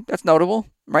 Okay, that's notable,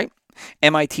 right?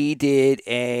 MIT did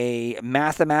a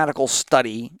mathematical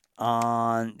study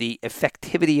on the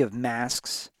effectivity of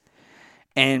masks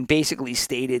and basically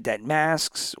stated that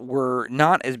masks were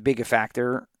not as big a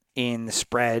factor in the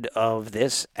spread of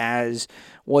this as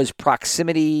was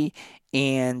proximity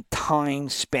and time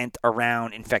spent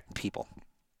around infected people.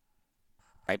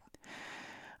 Right?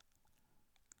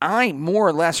 I more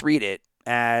or less read it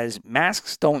as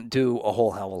masks don't do a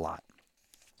whole hell of a lot.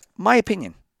 My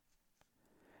opinion.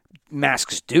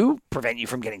 Masks do prevent you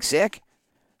from getting sick.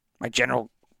 My general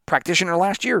practitioner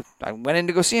last year, I went in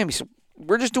to go see him. He said,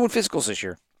 we're just doing physicals this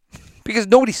year because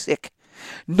nobody's sick.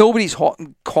 Nobody's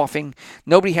coughing.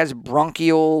 Nobody has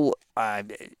bronchial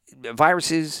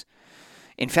viruses,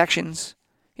 infections.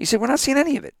 He said, we're not seeing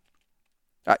any of it.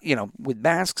 With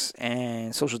masks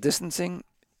and social distancing,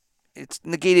 it's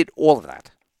negated all of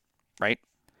that, right?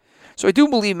 So I do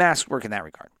believe masks work in that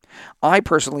regard. I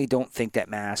personally don't think that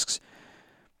masks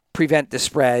prevent the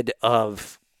spread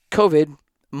of COVID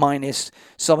minus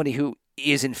somebody who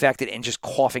is infected and just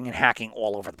coughing and hacking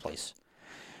all over the place.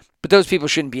 But those people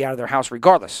shouldn't be out of their house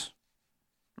regardless,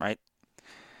 right?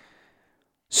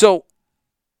 So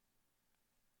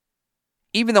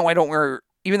even though I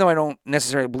don't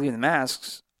necessarily believe in the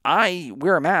masks, I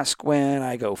wear a mask when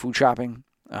I go food shopping,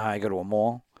 I go to a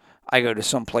mall, I go to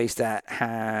some place that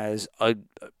has a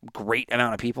great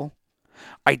amount of people.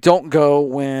 I don't go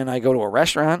when I go to a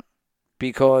restaurant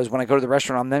because when I go to the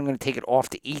restaurant, I'm then going to take it off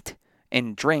to eat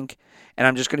and drink, and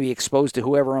I'm just going to be exposed to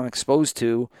whoever I'm exposed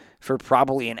to for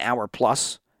probably an hour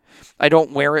plus. I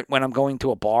don't wear it when I'm going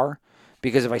to a bar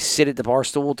because if I sit at the bar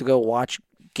stool to go watch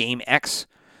Game X,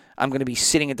 I'm going to be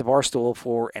sitting at the bar stool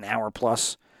for an hour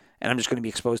plus, and I'm just going to be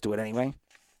exposed to it anyway,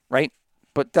 right?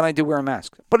 But then I do wear a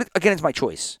mask. But again, it's my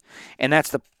choice. And that's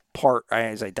the part,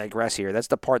 as I digress here, that's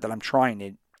the part that I'm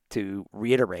trying to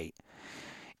reiterate,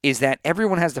 is that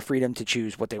everyone has the freedom to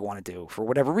choose what they want to do for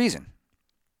whatever reason.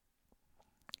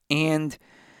 And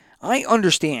I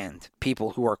understand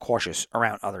people who are cautious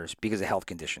around others because of health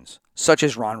conditions, such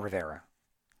as Ron Rivera,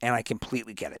 and I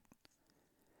completely get it.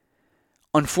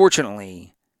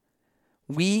 Unfortunately,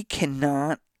 we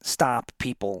cannot stop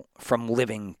people from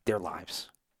living their lives.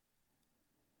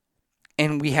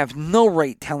 And we have no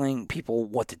right telling people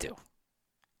what to do.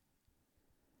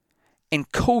 And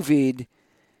COVID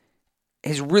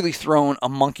has really thrown a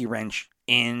monkey wrench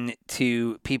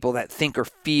into people that think or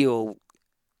feel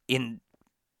in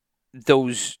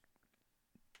those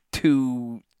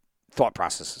two thought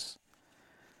processes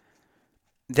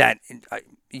that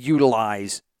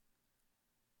utilize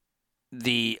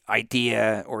the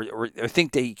idea or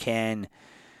think they can.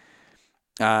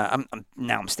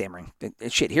 I'm stammering.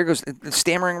 Shit, here goes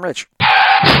stammering Rich.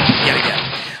 Yet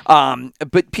again.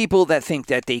 But people that think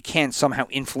that they can somehow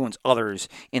influence others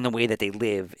in the way that they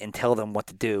live and tell them what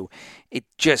to do, it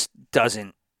just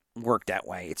doesn't work that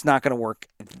way. It's not going to work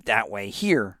that way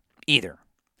here either.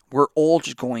 We're all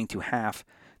just going to have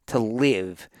to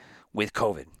live with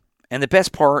COVID. And the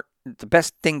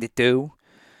best thing to do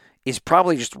is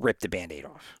probably just rip the Band-Aid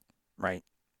off, right?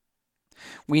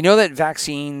 We know that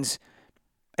vaccines,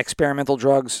 experimental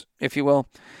drugs, if you will,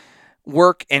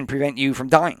 work and prevent you from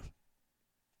dying.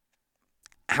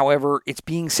 However, it's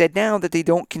being said now that they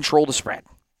don't control the spread,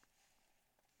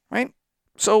 right?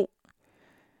 So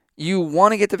you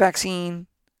want to get the vaccine,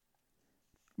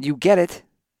 you get it,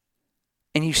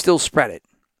 and you still spread it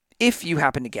if you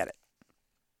happen to get it.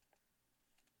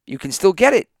 You can still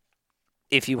get it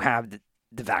if you have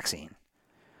the vaccine.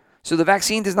 So the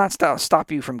vaccine does not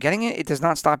stop you from getting it. It does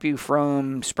not stop you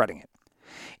from spreading it.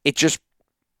 It just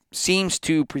seems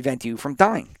to prevent you from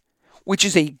dying, which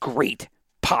is a great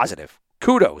positive.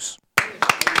 Kudos.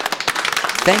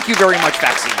 Thank you very much,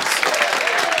 vaccines.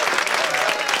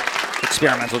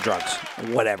 Experimental drugs,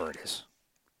 whatever it is.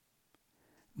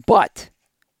 But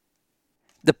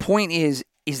the point is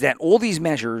that all these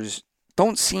measures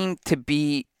don't seem to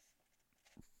be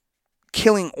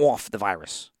killing off the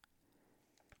virus.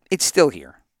 It's still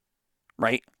here,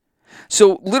 right?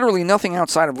 So literally nothing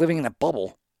outside of living in a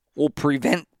bubble will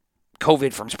prevent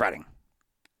COVID from spreading.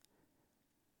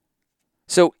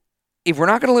 So if we're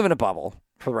not going to live in a bubble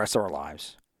for the rest of our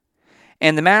lives,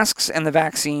 and the masks and the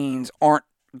vaccines aren't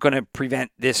going to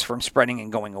prevent this from spreading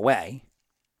and going away,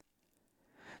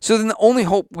 so then the only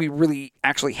hope we really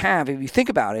actually have, if you think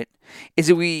about it, is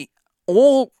that we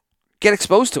all get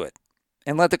exposed to it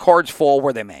and let the cards fall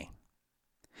where they may.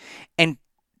 And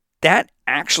that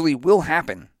actually will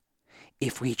happen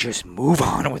if we just move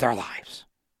on with our lives.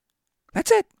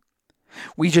 That's it.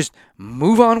 We just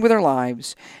move on with our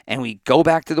lives and we go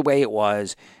back to the way it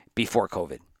was before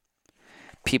COVID.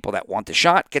 People that want the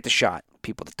shot, get the shot.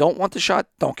 People that don't want the shot,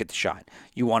 don't get the shot.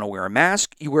 You want to wear a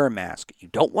mask, you wear a mask. You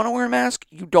don't want to wear a mask,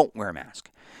 you don't wear a mask.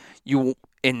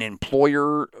 An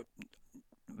employer,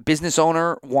 business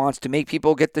owner wants to make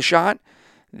people get the shot,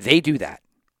 they do that.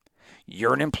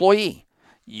 You're an employee.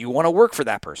 You want to work for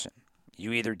that person.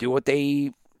 You either do what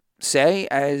they say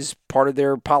as part of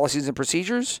their policies and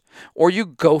procedures, or you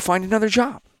go find another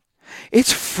job.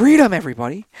 It's freedom,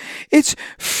 everybody. It's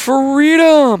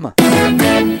freedom.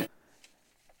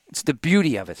 It's the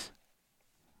beauty of it.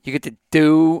 You get to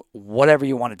do whatever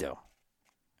you want to do,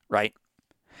 right?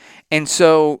 And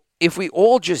so if we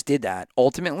all just did that,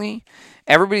 ultimately,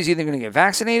 everybody's either going to get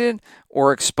vaccinated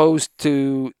or exposed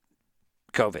to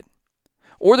COVID.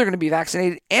 Or they're going to be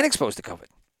vaccinated and exposed to COVID.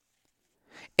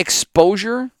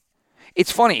 Exposure,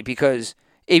 it's funny because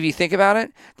if you think about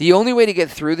it, the only way to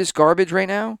get through this garbage right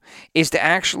now is to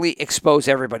actually expose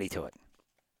everybody to it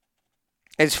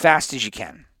as fast as you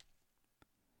can.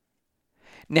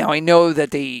 Now, I know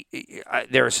that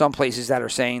there are some places that are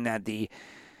saying that the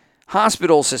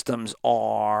hospital systems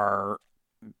are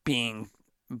being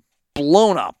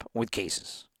blown up with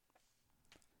cases.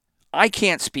 I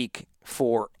can't speak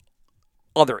for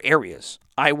other areas.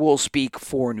 I will speak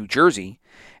for New Jersey,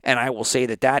 and I will say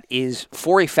that is,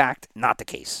 for a fact, not the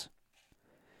case.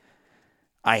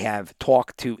 I have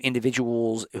talked to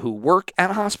individuals who work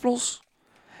at hospitals,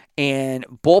 and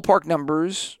ballpark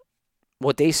numbers,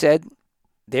 what they said,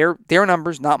 their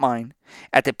numbers, not mine.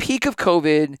 At the peak of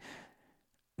COVID,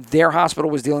 their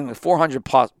hospital was dealing with 400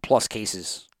 plus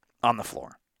cases on the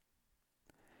floor.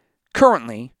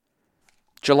 Currently,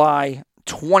 July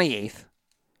 28th,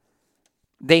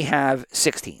 they have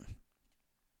 16.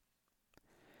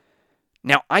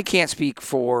 Now, I can't speak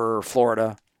for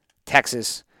Florida,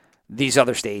 Texas, these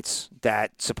other states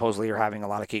that supposedly are having a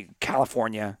lot of cases,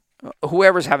 California,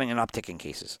 whoever's having an uptick in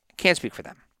cases. I can't speak for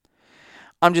them.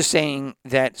 I'm just saying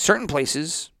that certain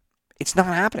places, it's not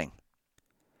happening.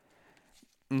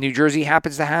 New Jersey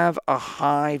happens to have a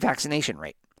high vaccination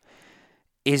rate.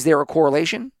 Is there a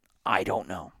correlation? I don't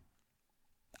know.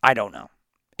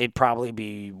 It'd probably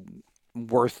be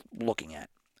worth looking at.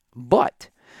 But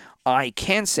I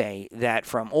can say that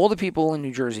from all the people in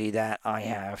New Jersey that I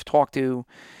have talked to,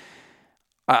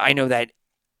 I know that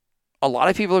a lot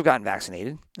of people have gotten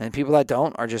vaccinated, and people that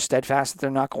don't are just steadfast that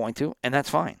they're not going to, and that's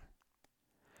fine.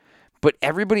 But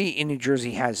everybody in New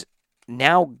Jersey has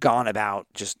now gone about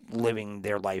just living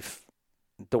their life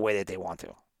the way that they want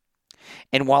to.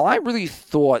 And while I really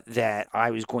thought that I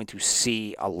was going to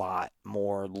see a lot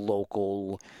more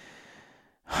local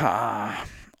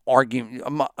argument,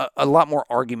 a lot more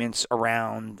arguments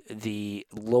around the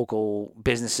local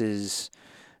businesses,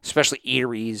 especially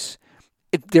eateries,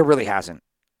 there really hasn't.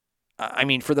 I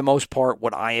mean, for the most part,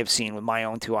 what I have seen with my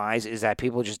own two eyes is that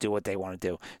people just do what they want to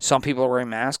do. Some people are wearing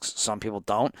masks. Some people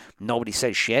don't. Nobody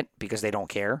says shit because they don't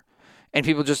care. And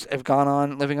people just have gone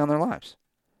on living on their lives.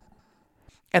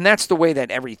 And that's the way that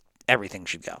everything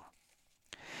should go.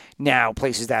 Now,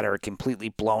 places that are completely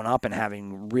blown up and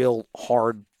having real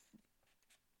hard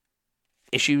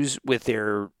issues with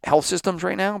their health systems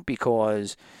right now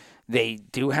because they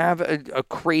do have a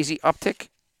crazy uptick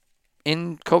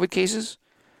in COVID cases,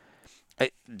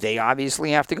 they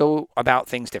obviously have to go about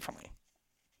things differently,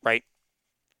 right?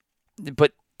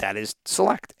 But that is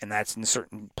select, and that's in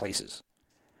certain places.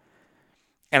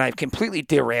 And I've completely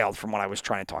derailed from what I was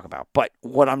trying to talk about. But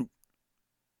what I'm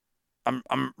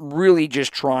really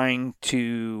just trying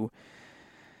to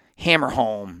hammer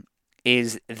home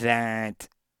is that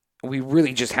we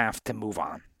really just have to move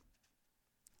on.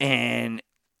 And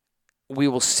we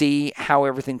will see how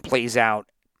everything plays out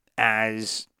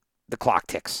as the clock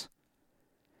ticks.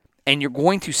 And you're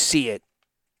going to see it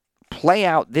play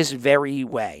out this very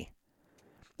way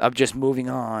of just moving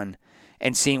on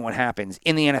and seeing what happens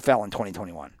in the NFL in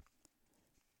 2021.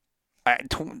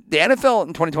 The NFL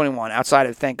in 2021, outside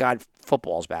of, thank God,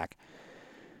 football's back,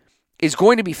 is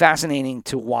going to be fascinating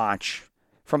to watch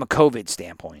from a COVID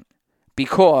standpoint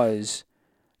because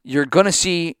you're going to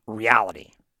see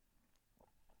reality.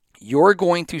 You're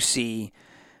going to see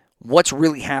what's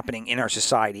really happening in our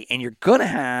society, and you're going to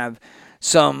have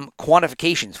some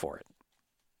quantifications for it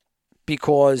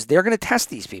because they're going to test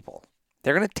these people.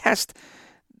 They're going to test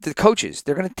the coaches.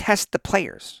 They're going to test the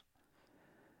players.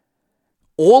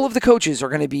 All of the coaches are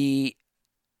going to be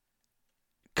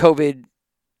COVID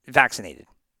vaccinated.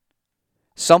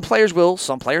 Some players will,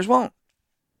 some players won't.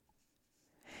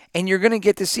 And you're going to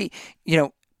get to see,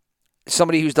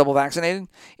 somebody who's double vaccinated.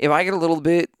 If I get a little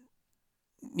bit,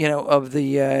 of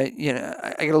the, I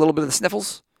get a little bit of the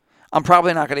sniffles, I'm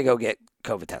probably not going to go get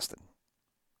COVID tested.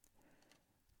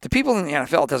 The people in the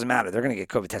NFL, it doesn't matter. They're going to get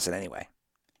COVID tested anyway.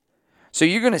 So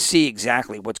you're going to see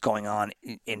exactly what's going on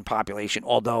in population,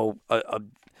 although a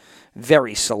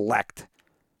very select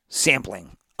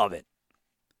sampling of it.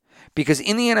 Because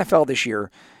in the NFL this year,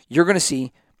 you're going to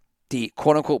see the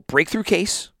quote-unquote breakthrough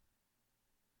case,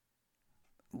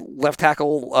 left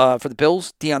tackle for the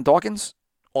Bills, Deion Dawkins,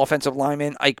 offensive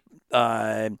lineman Ike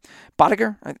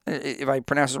Bodiger, if I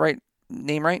pronounce his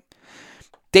name right.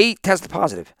 They tested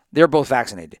positive. They're both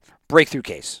vaccinated. Breakthrough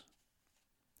case.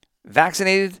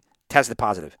 Vaccinated, tested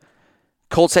positive.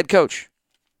 Colts head coach,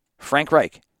 Frank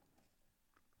Reich.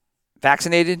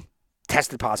 Vaccinated,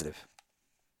 tested positive.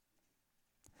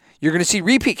 You're going to see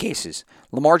repeat cases.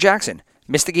 Lamar Jackson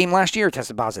missed the game last year,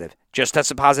 tested positive. Just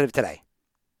tested positive today.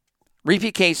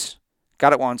 Repeat case,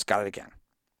 got it once, got it again.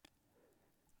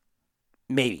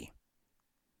 Maybe.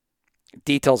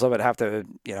 Details of it have to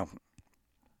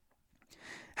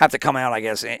come out, I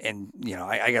guess, and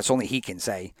I guess only he can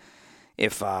say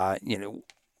if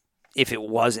if it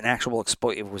was an actual if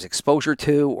it was exposure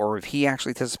to, or if he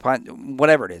actually tested positive,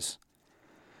 whatever it is.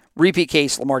 Repeat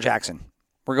case, Lamar Jackson.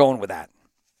 We're going with that.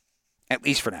 At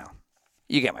least for now.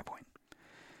 You get my point.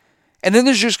 And then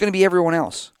there's just going to be everyone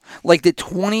else. Like the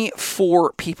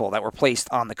 24 people that were placed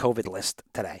on the COVID list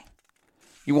today.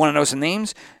 You want to know some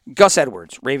names? Gus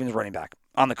Edwards, Ravens running back,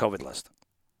 on the COVID list.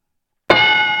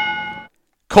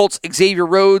 Colts, Xavier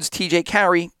Rhodes, TJ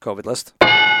Carey, COVID list.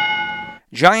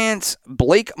 Giants,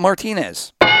 Blake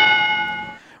Martinez.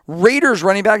 Raiders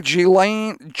running back,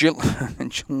 Jalen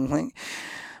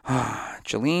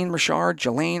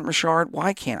Richard.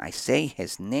 Why can't I say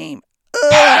his name?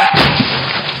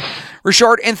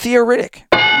 Richard and Theo Riddick.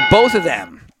 Both of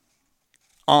them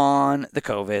on the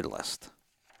COVID list.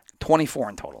 24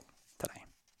 in total today.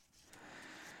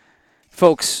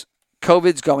 Folks,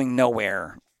 COVID's going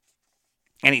nowhere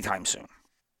anytime soon.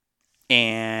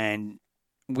 And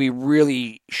we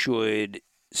really should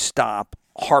stop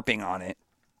harping on it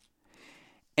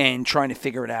and trying to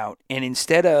figure it out. And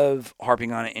instead of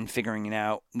harping on it and figuring it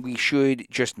out, we should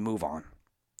just move on.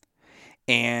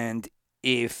 And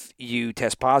if you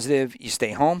test positive, you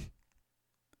stay home.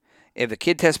 If a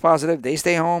kid tests positive, they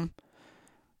stay home.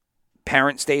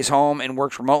 Parent stays home and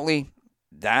works remotely.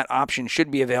 That option should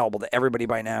be available to everybody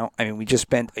by now. I mean, we just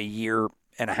spent a year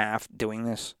and a half doing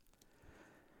this.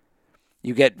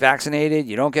 You get vaccinated,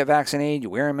 you don't get vaccinated, you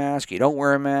wear a mask, you don't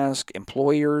wear a mask.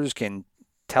 Employers can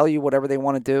tell you whatever they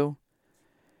want to do.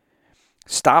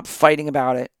 Stop fighting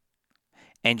about it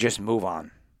and just move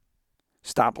on.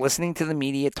 Stop listening to the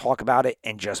media talk about it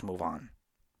and just move on.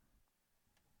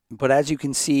 But as you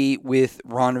can see with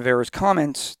Ron Rivera's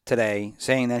comments today,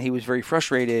 saying that he was very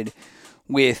frustrated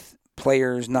with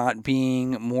players not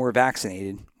being more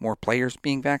vaccinated, more players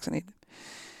being vaccinated,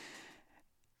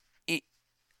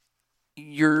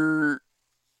 you're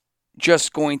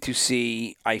just going to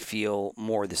see, I feel,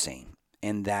 more of the same.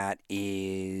 And that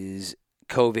is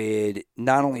COVID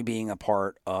not only being a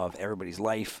part of everybody's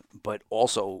life, but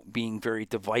also being very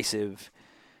divisive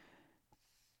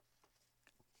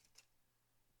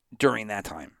during that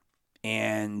time.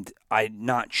 And I'm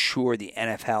not sure the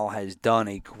NFL has done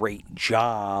a great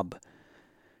job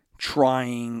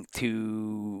trying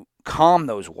to calm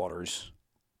those waters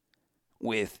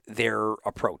with their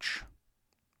approach.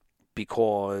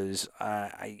 Because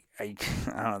I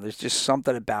don't know, there's just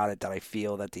something about it that I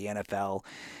feel that the NFL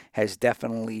has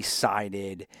definitely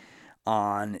sided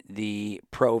on the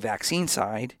pro-vaccine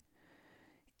side.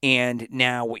 And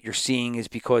now what you're seeing is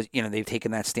because, they've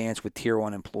taken that stance with Tier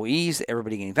 1 employees,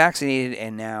 everybody getting vaccinated,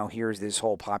 and now here's this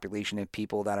whole population of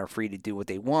people that are free to do what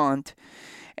they want.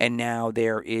 And now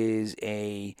there is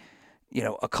a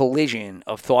collision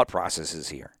of thought processes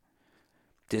here,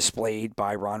 displayed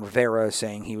by Ron Rivera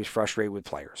saying he was frustrated with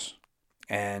players.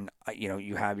 And,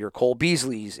 you have your Cole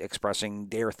Beasleys expressing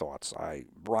their thoughts.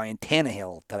 Ryan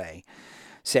Tannehill today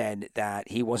said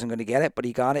that he wasn't going to get it, but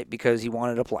he got it because he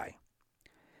wanted to play.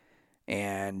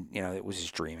 And, it was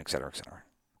his dream, et cetera, et cetera.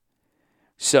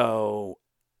 So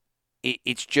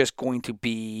it's just going to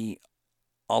be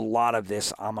a lot of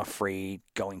this, I'm afraid,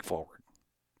 going forward.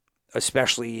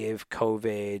 Especially if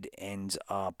COVID ends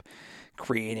up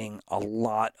creating a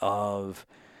lot of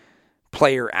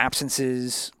player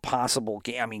absences, possible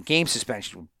game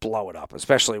suspension would blow it up,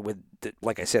 especially with,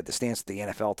 like I said, the stance that the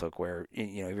NFL took where,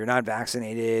 if you're not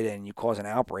vaccinated and you cause an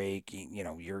outbreak,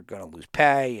 you're going to lose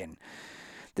pay and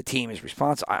the team is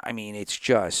responsible. I mean, it's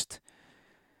just,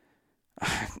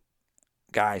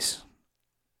 guys,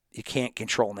 you can't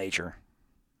control nature.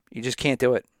 You just can't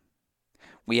do it.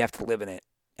 We have to live in it.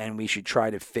 And we should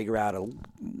try to figure out a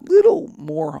little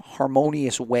more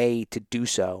harmonious way to do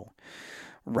so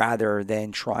rather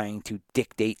than trying to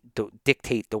dictate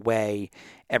the way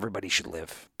everybody should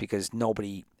live, because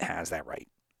nobody has that right.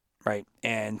 Right?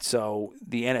 And so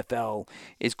the NFL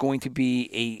is going to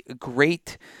be a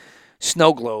great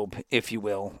snow globe, if you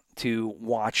will, to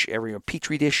watch every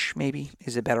petri dish, maybe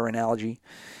is a better analogy.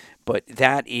 But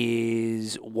that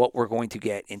is what we're going to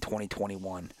get in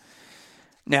 2021.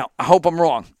 Now, I hope I'm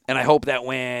wrong, and I hope that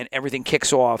when everything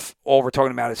kicks off, all we're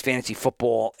talking about is fantasy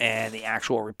football and the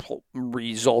actual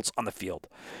results on the field.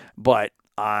 But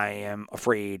I am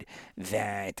afraid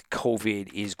that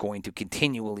COVID is going to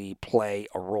continually play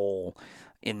a role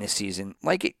in this season,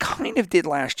 like it kind of did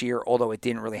last year, although it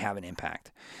didn't really have an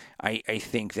impact. I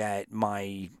think that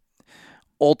my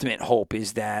ultimate hope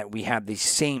is that we have the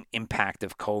same impact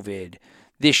of COVID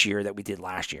this year that we did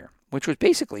last year, which was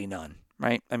basically none,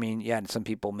 right? I mean, yeah, some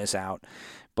people miss out,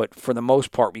 but for the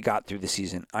most part, we got through the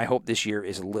season. I hope this year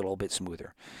is a little bit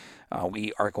smoother.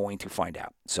 We are going to find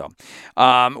out. So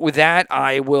with that,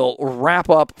 I will wrap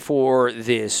up for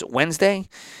this Wednesday,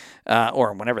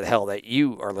 or whenever the hell that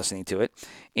you are listening to it.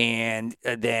 And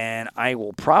then I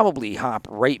will probably hop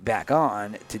right back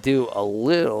on to do a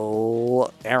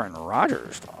little Aaron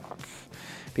Rodgers talk,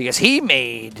 because he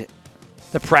made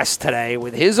the press today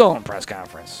with his own press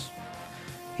conference.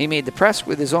 He made the press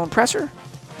with his own presser.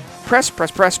 Press.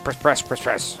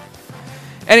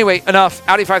 Anyway, enough.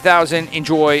 Audi 5000,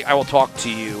 enjoy. I will talk to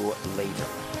you later.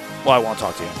 Well, I won't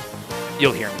talk to you.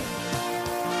 You'll hear me.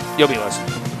 You'll be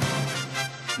listening.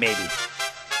 Maybe.